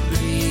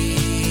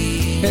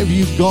 Have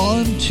you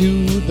gone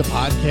to the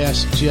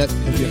podcast yet?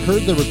 Have you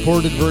heard the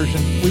recorded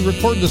version? We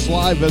record this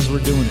live as we're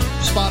doing it.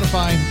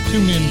 Spotify,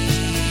 TuneIn,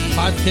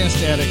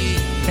 Podcast Addict,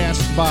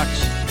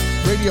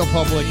 CastBox, Radio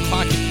Public,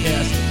 Pocket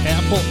Cast,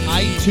 Apple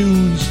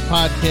iTunes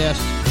Podcast,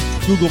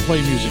 Google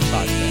Play Music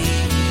Podcast.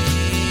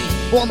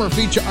 Former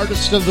feature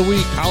artist of the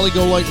week, Holly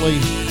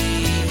Golightly,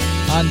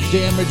 on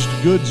Damaged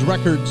Goods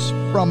Records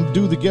from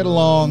Do the Get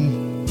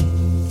Along,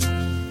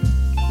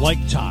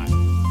 Like Time.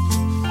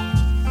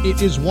 It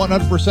is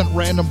 100%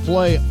 random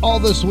play all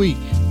this week.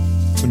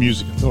 The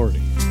Music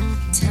Authority.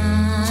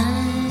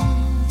 Time,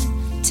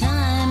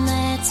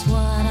 that's what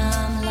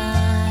I'm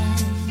like.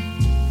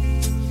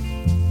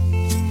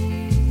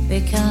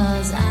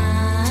 Because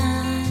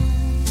I'm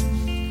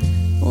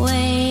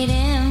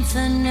waiting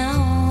for no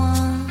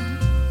one.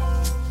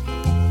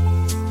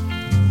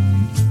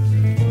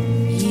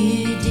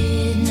 You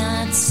did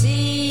not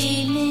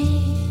see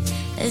me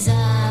as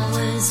I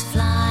was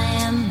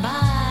flying by.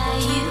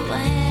 You were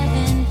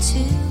having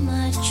too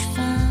much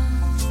fun.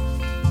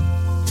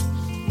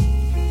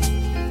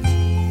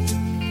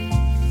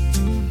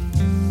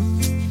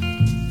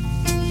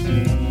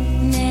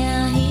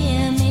 Now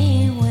hear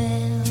me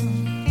well.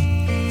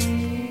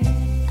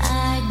 I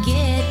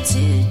get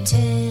to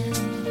tell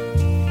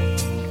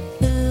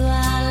who I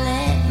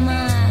let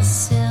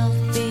myself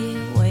be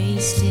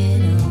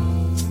wasted on.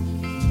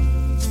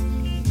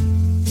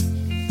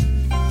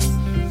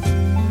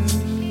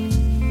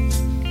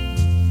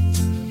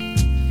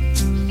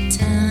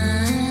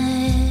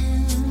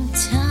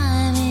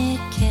 Time it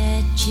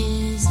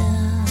catches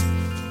up.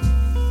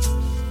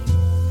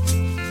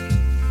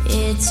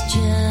 It's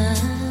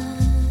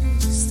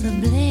just the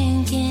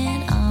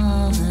blinking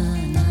of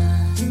an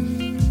eye.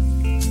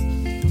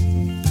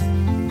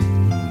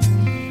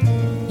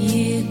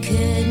 You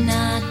could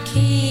not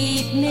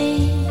keep me.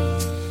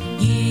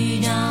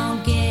 You don't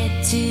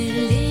get to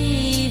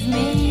leave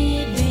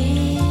me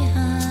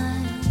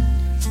behind.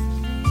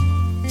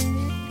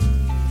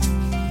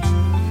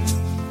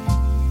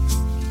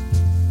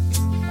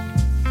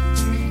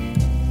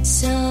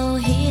 So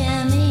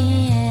hear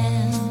me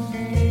out.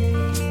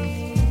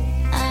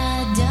 I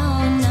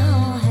don't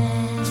know how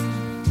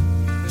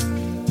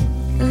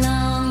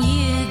long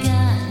you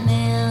got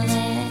now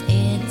that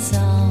it's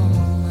all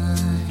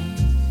mine.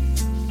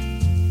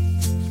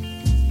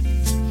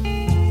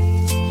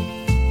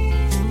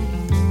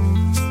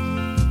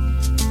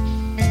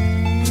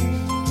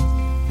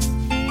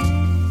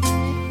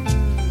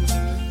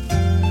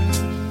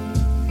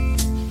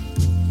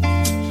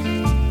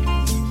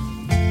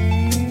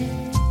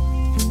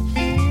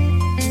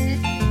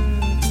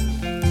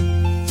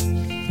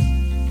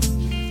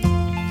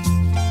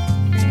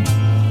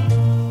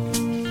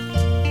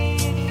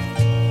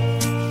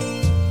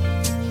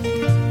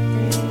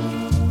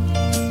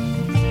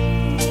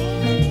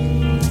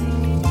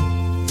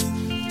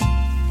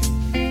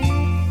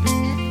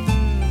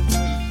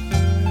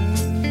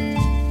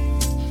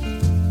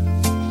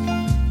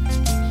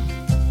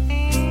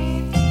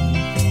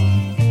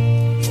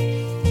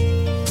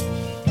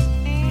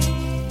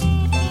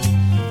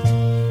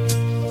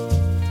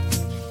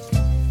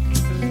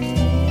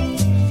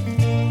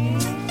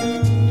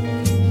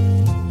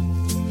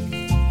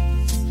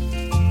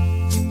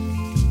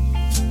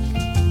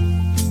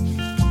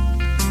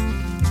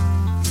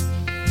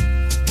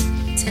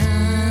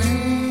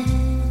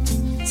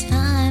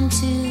 Time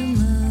to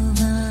move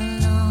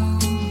along.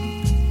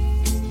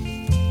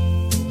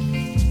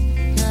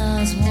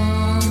 'Cause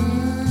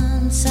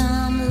once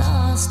I'm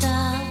lost, I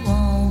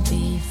won't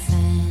be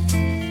found.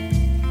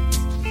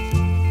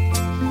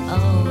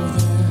 Oh,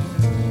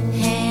 the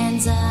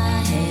hands I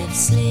have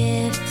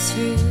slipped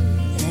through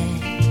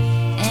that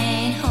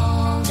ain't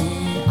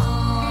holding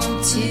on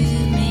to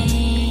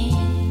me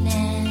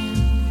now.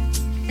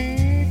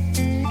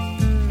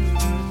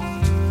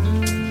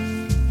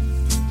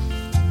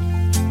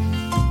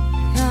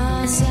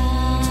 'Cause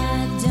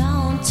I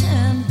don't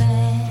turn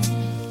back.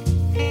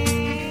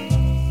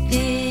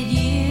 Did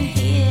you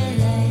hear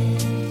that?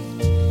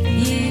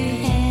 You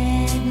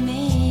had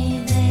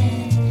me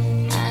then.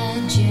 I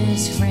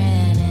just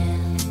ran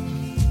out.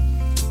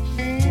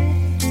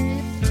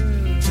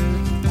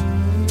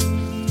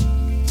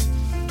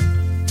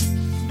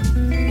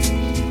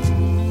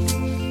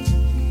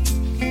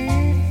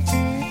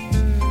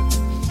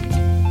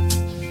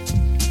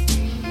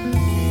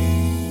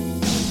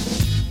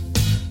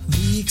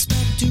 The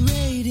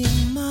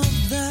expectorating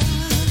mother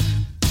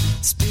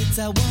spits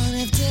out one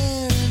after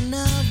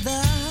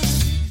another.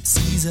 So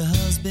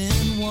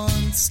been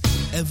once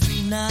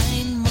every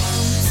 9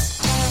 months.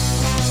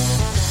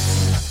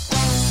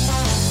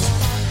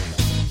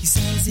 He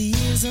says he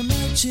is a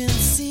merchant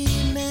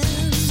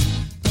seaman,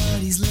 but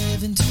he's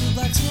living 2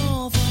 blocks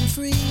north on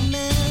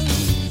Freeman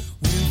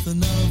with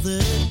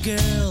another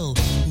girl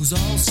who's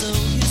also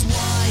his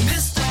wife.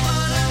 Mr.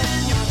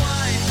 Butterman, your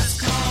wife is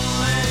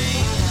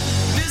calling.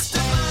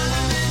 Mr.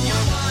 Butterman,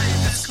 your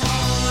wife is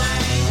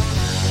calling.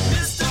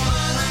 Mr.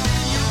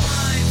 Butterman, your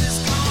wife is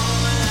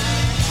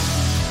calling.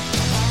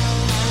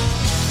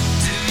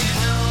 Do you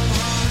know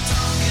what we're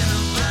talking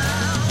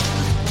about?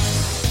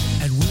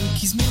 At work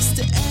he's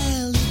Mr.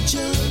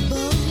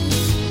 Eligible.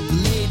 The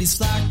ladies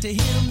flock to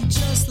him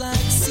just like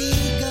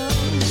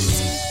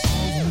seagulls.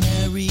 All the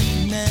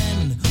married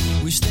men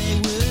wish they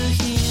were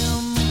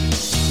him.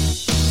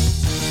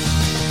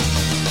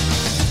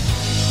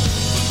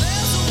 But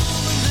there's a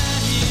woman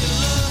that he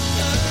loved,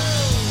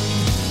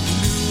 who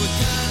knew what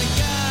kind of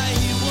guy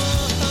he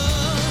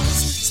was.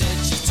 Said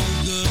she's too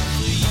good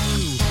for you,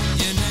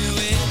 you knew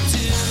it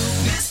too.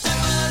 Mr.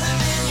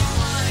 Butterman, your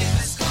wife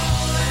is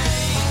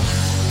calling.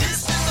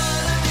 Mr.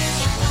 Butterman,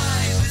 your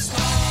wife is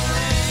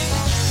calling.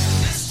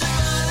 Mr.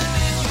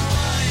 Butterman, your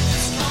wife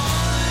is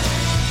calling.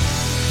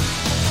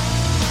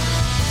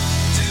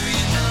 Do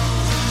you know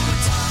who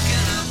we're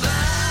talking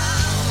about?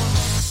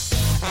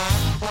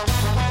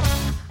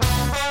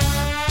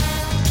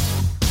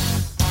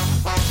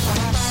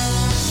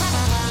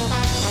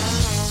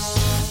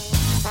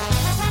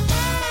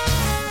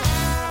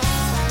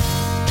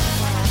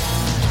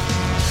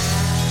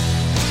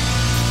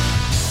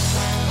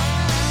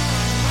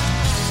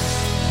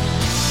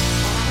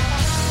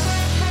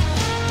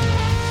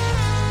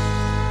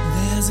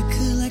 There's a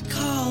collect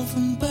call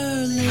from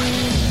Berlin.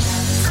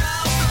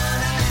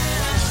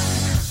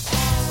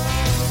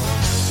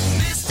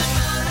 Mr.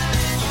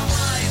 Butterman, your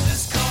wife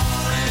is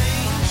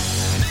calling.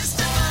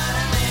 Mr.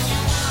 Butterman,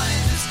 your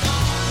wife is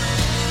calling.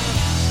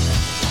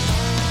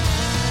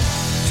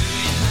 Do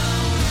you know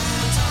who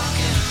we're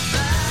talking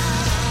about?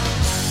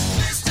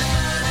 Mr.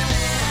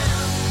 Butterman.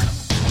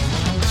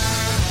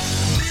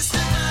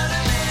 Mr.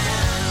 Butterman.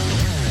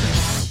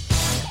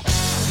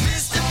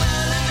 Mr.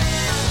 Butterman.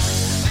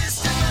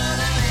 Mr.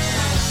 Butterman.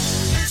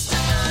 Mr.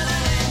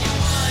 Butterman, your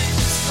wife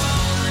is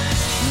calling.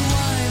 Your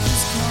wife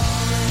is calling.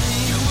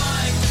 Your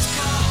wife is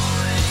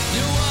calling.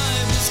 Your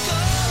wife is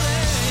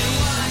calling. Your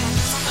wife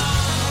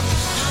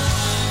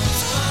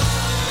is calling.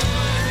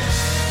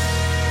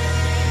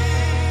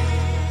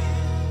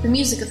 The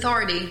Music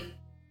Authority.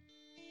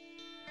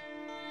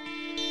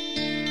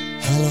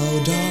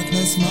 Hello,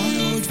 darkness, my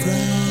old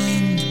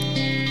friend.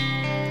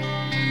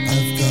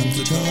 I've come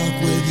to talk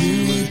with you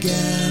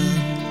again.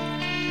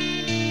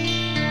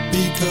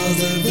 Because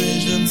a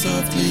vision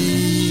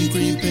softly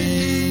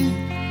creeping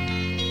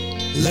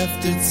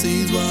left its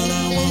seeds while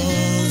I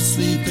was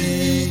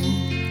sleeping.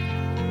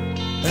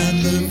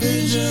 And the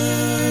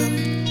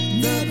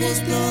vision that was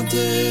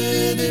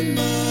planted in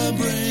my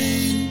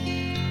brain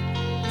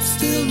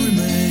still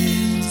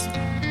remains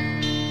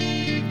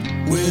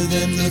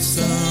within the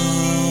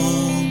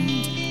sound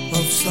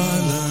of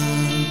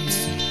silence.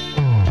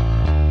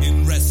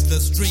 In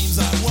restless dreams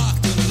I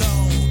walked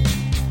alone,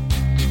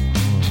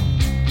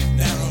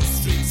 narrow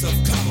streets of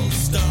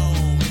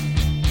cobblestone,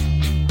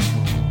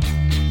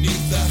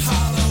 neath the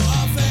hollow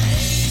of a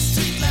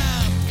street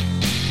lamp.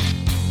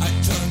 I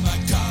turned my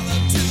collar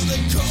to the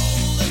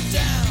cold and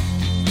damp,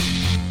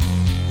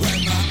 when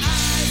my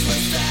eyes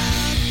were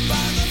stabbed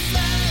by the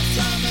flash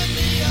of a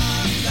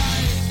neon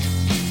light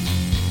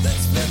that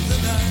split the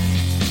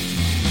night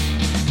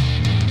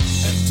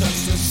and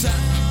touched the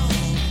sound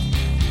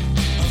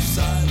of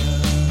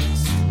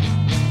silence.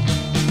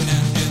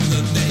 And in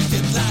the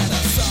naked light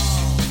I saw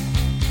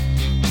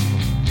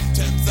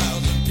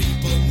 10,000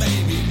 people,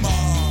 maybe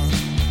more.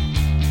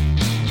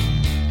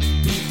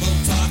 People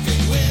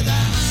talking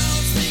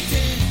without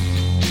speaking,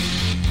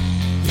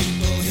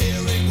 people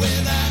hearing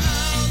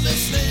without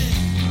listening,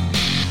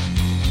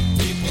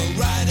 people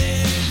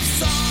writing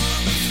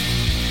songs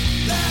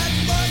that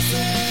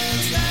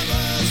voices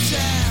never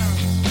share,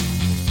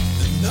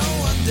 and no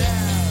one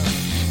dare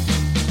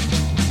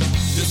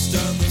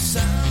disturb the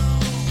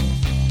sound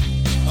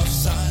of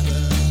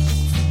silence.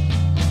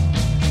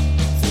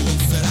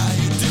 Fools that I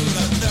do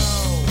not know,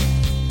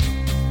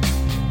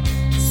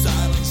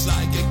 silence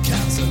like a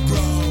cancer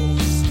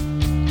grows.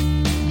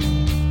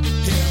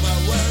 Hear my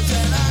words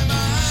and I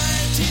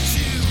might teach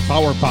you.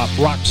 Power pop,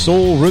 rock,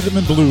 soul, rhythm,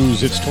 and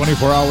blues. It's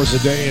 24 hours a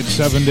day and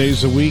 7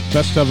 days a week.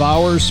 Best of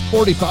hours,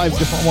 45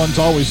 different ones,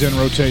 always in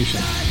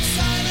rotation.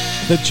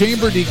 The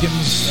Chamber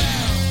Deacons,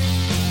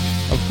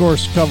 of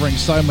course, covering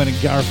Simon and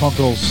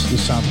Garfunkel's The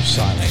Sound of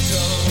Silence.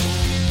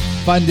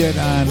 Find it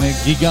on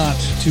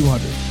Gigant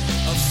 200.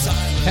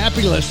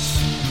 Happyless,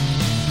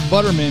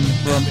 Butterman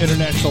from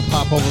International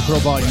Pop Overthrow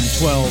Volume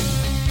 12.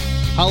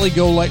 Holly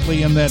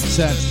Golightly in that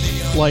set,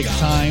 like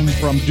Time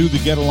from Do the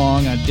Get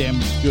Along on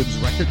Damaged Goods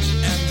Records.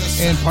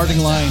 And Parting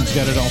Lines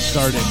got it all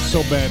started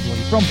so badly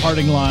from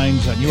Parting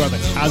Lines on You Are the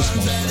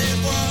Cosmos.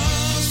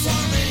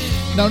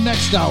 Now,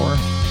 next hour,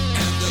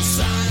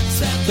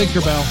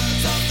 Tinkerbell,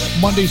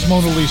 Monday's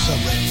Mona Lisa,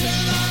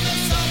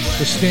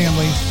 the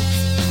Stanleys,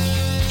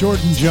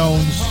 Jordan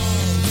Jones,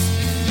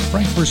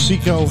 Frank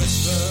Persico,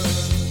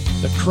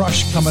 the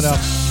Crush coming up.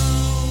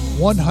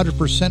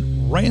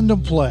 100%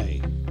 random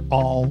play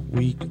all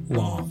week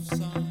long.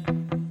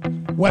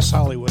 West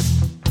Hollywood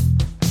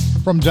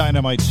from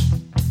Dynamite.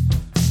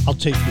 I'll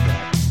take you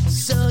back.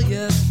 So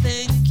you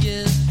think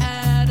you've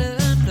had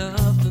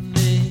enough of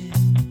me?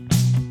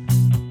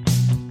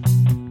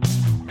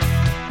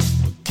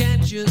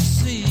 Can't you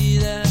see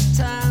that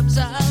times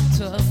are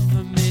tough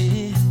for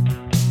me?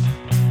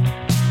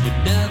 You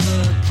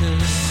never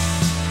could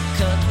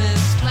cut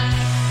this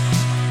slack.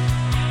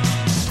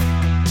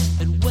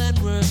 And when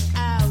we're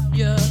out,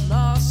 you're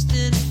lost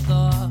in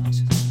thought.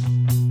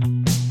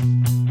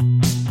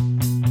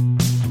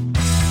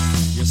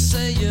 You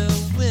say you're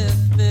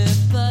with me,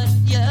 but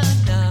you're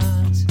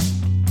not.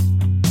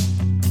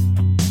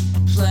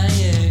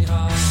 Playing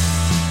hard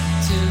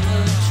to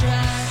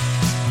attract.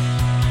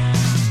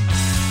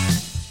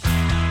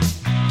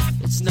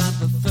 It's not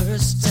the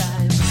first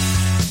time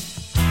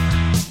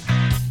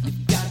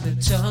you've got me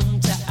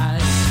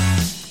tongue-tied.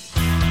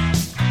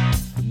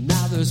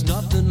 Now there's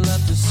nothing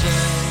left to say.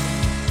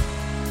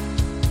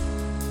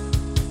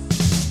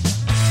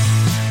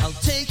 I'll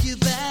take you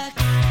back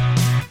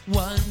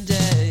one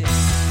day.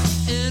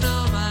 In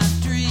all my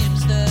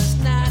dreams, there's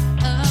not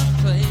a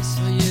place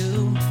for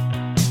you.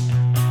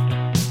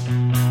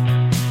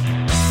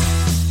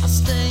 I'll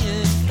stay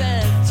in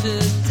bed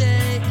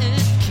today in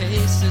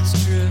case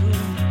it's true.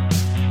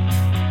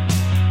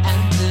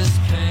 And this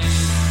pain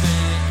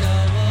may go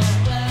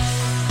away,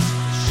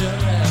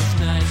 sure as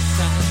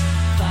nighttime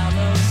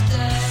follows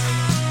day.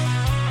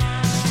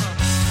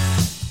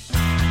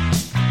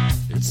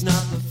 It's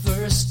not the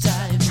first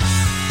time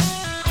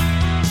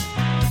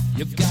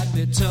you've got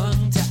me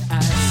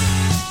tongue-tied.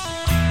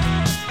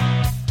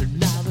 And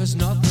now there's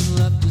nothing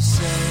left to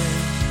say.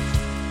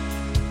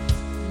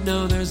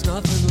 No, there's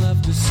nothing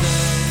left to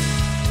say.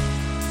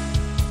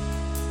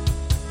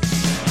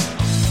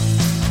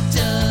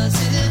 Does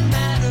it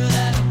matter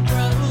that I'm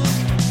broke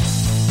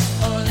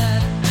or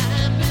that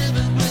I'm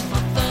living with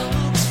my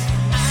folks?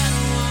 I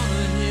don't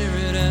wanna hear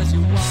it as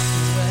you walk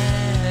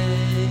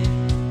away.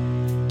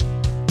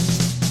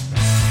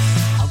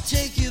 I'll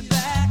take you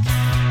back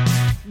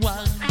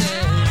one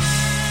day.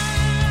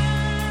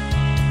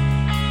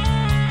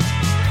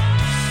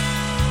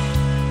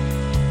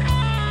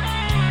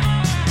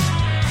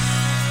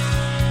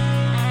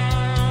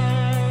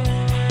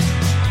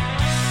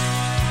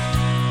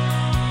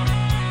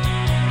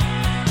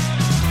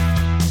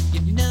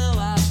 You know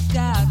I've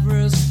got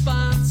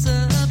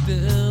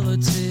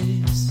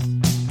responsibilities.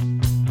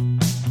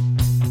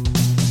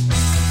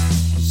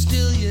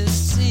 Still you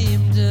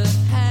seem to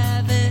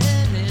have it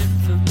in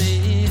for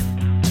me.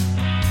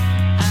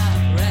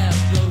 I've read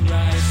the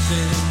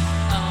writing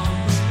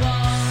on the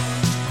wall.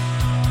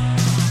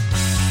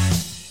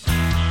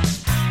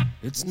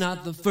 It's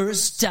not the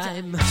first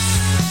time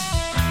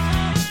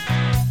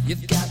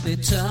you've got me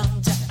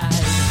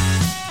tongue-tied.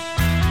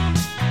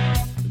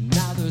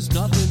 Now there's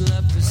nothing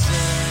left to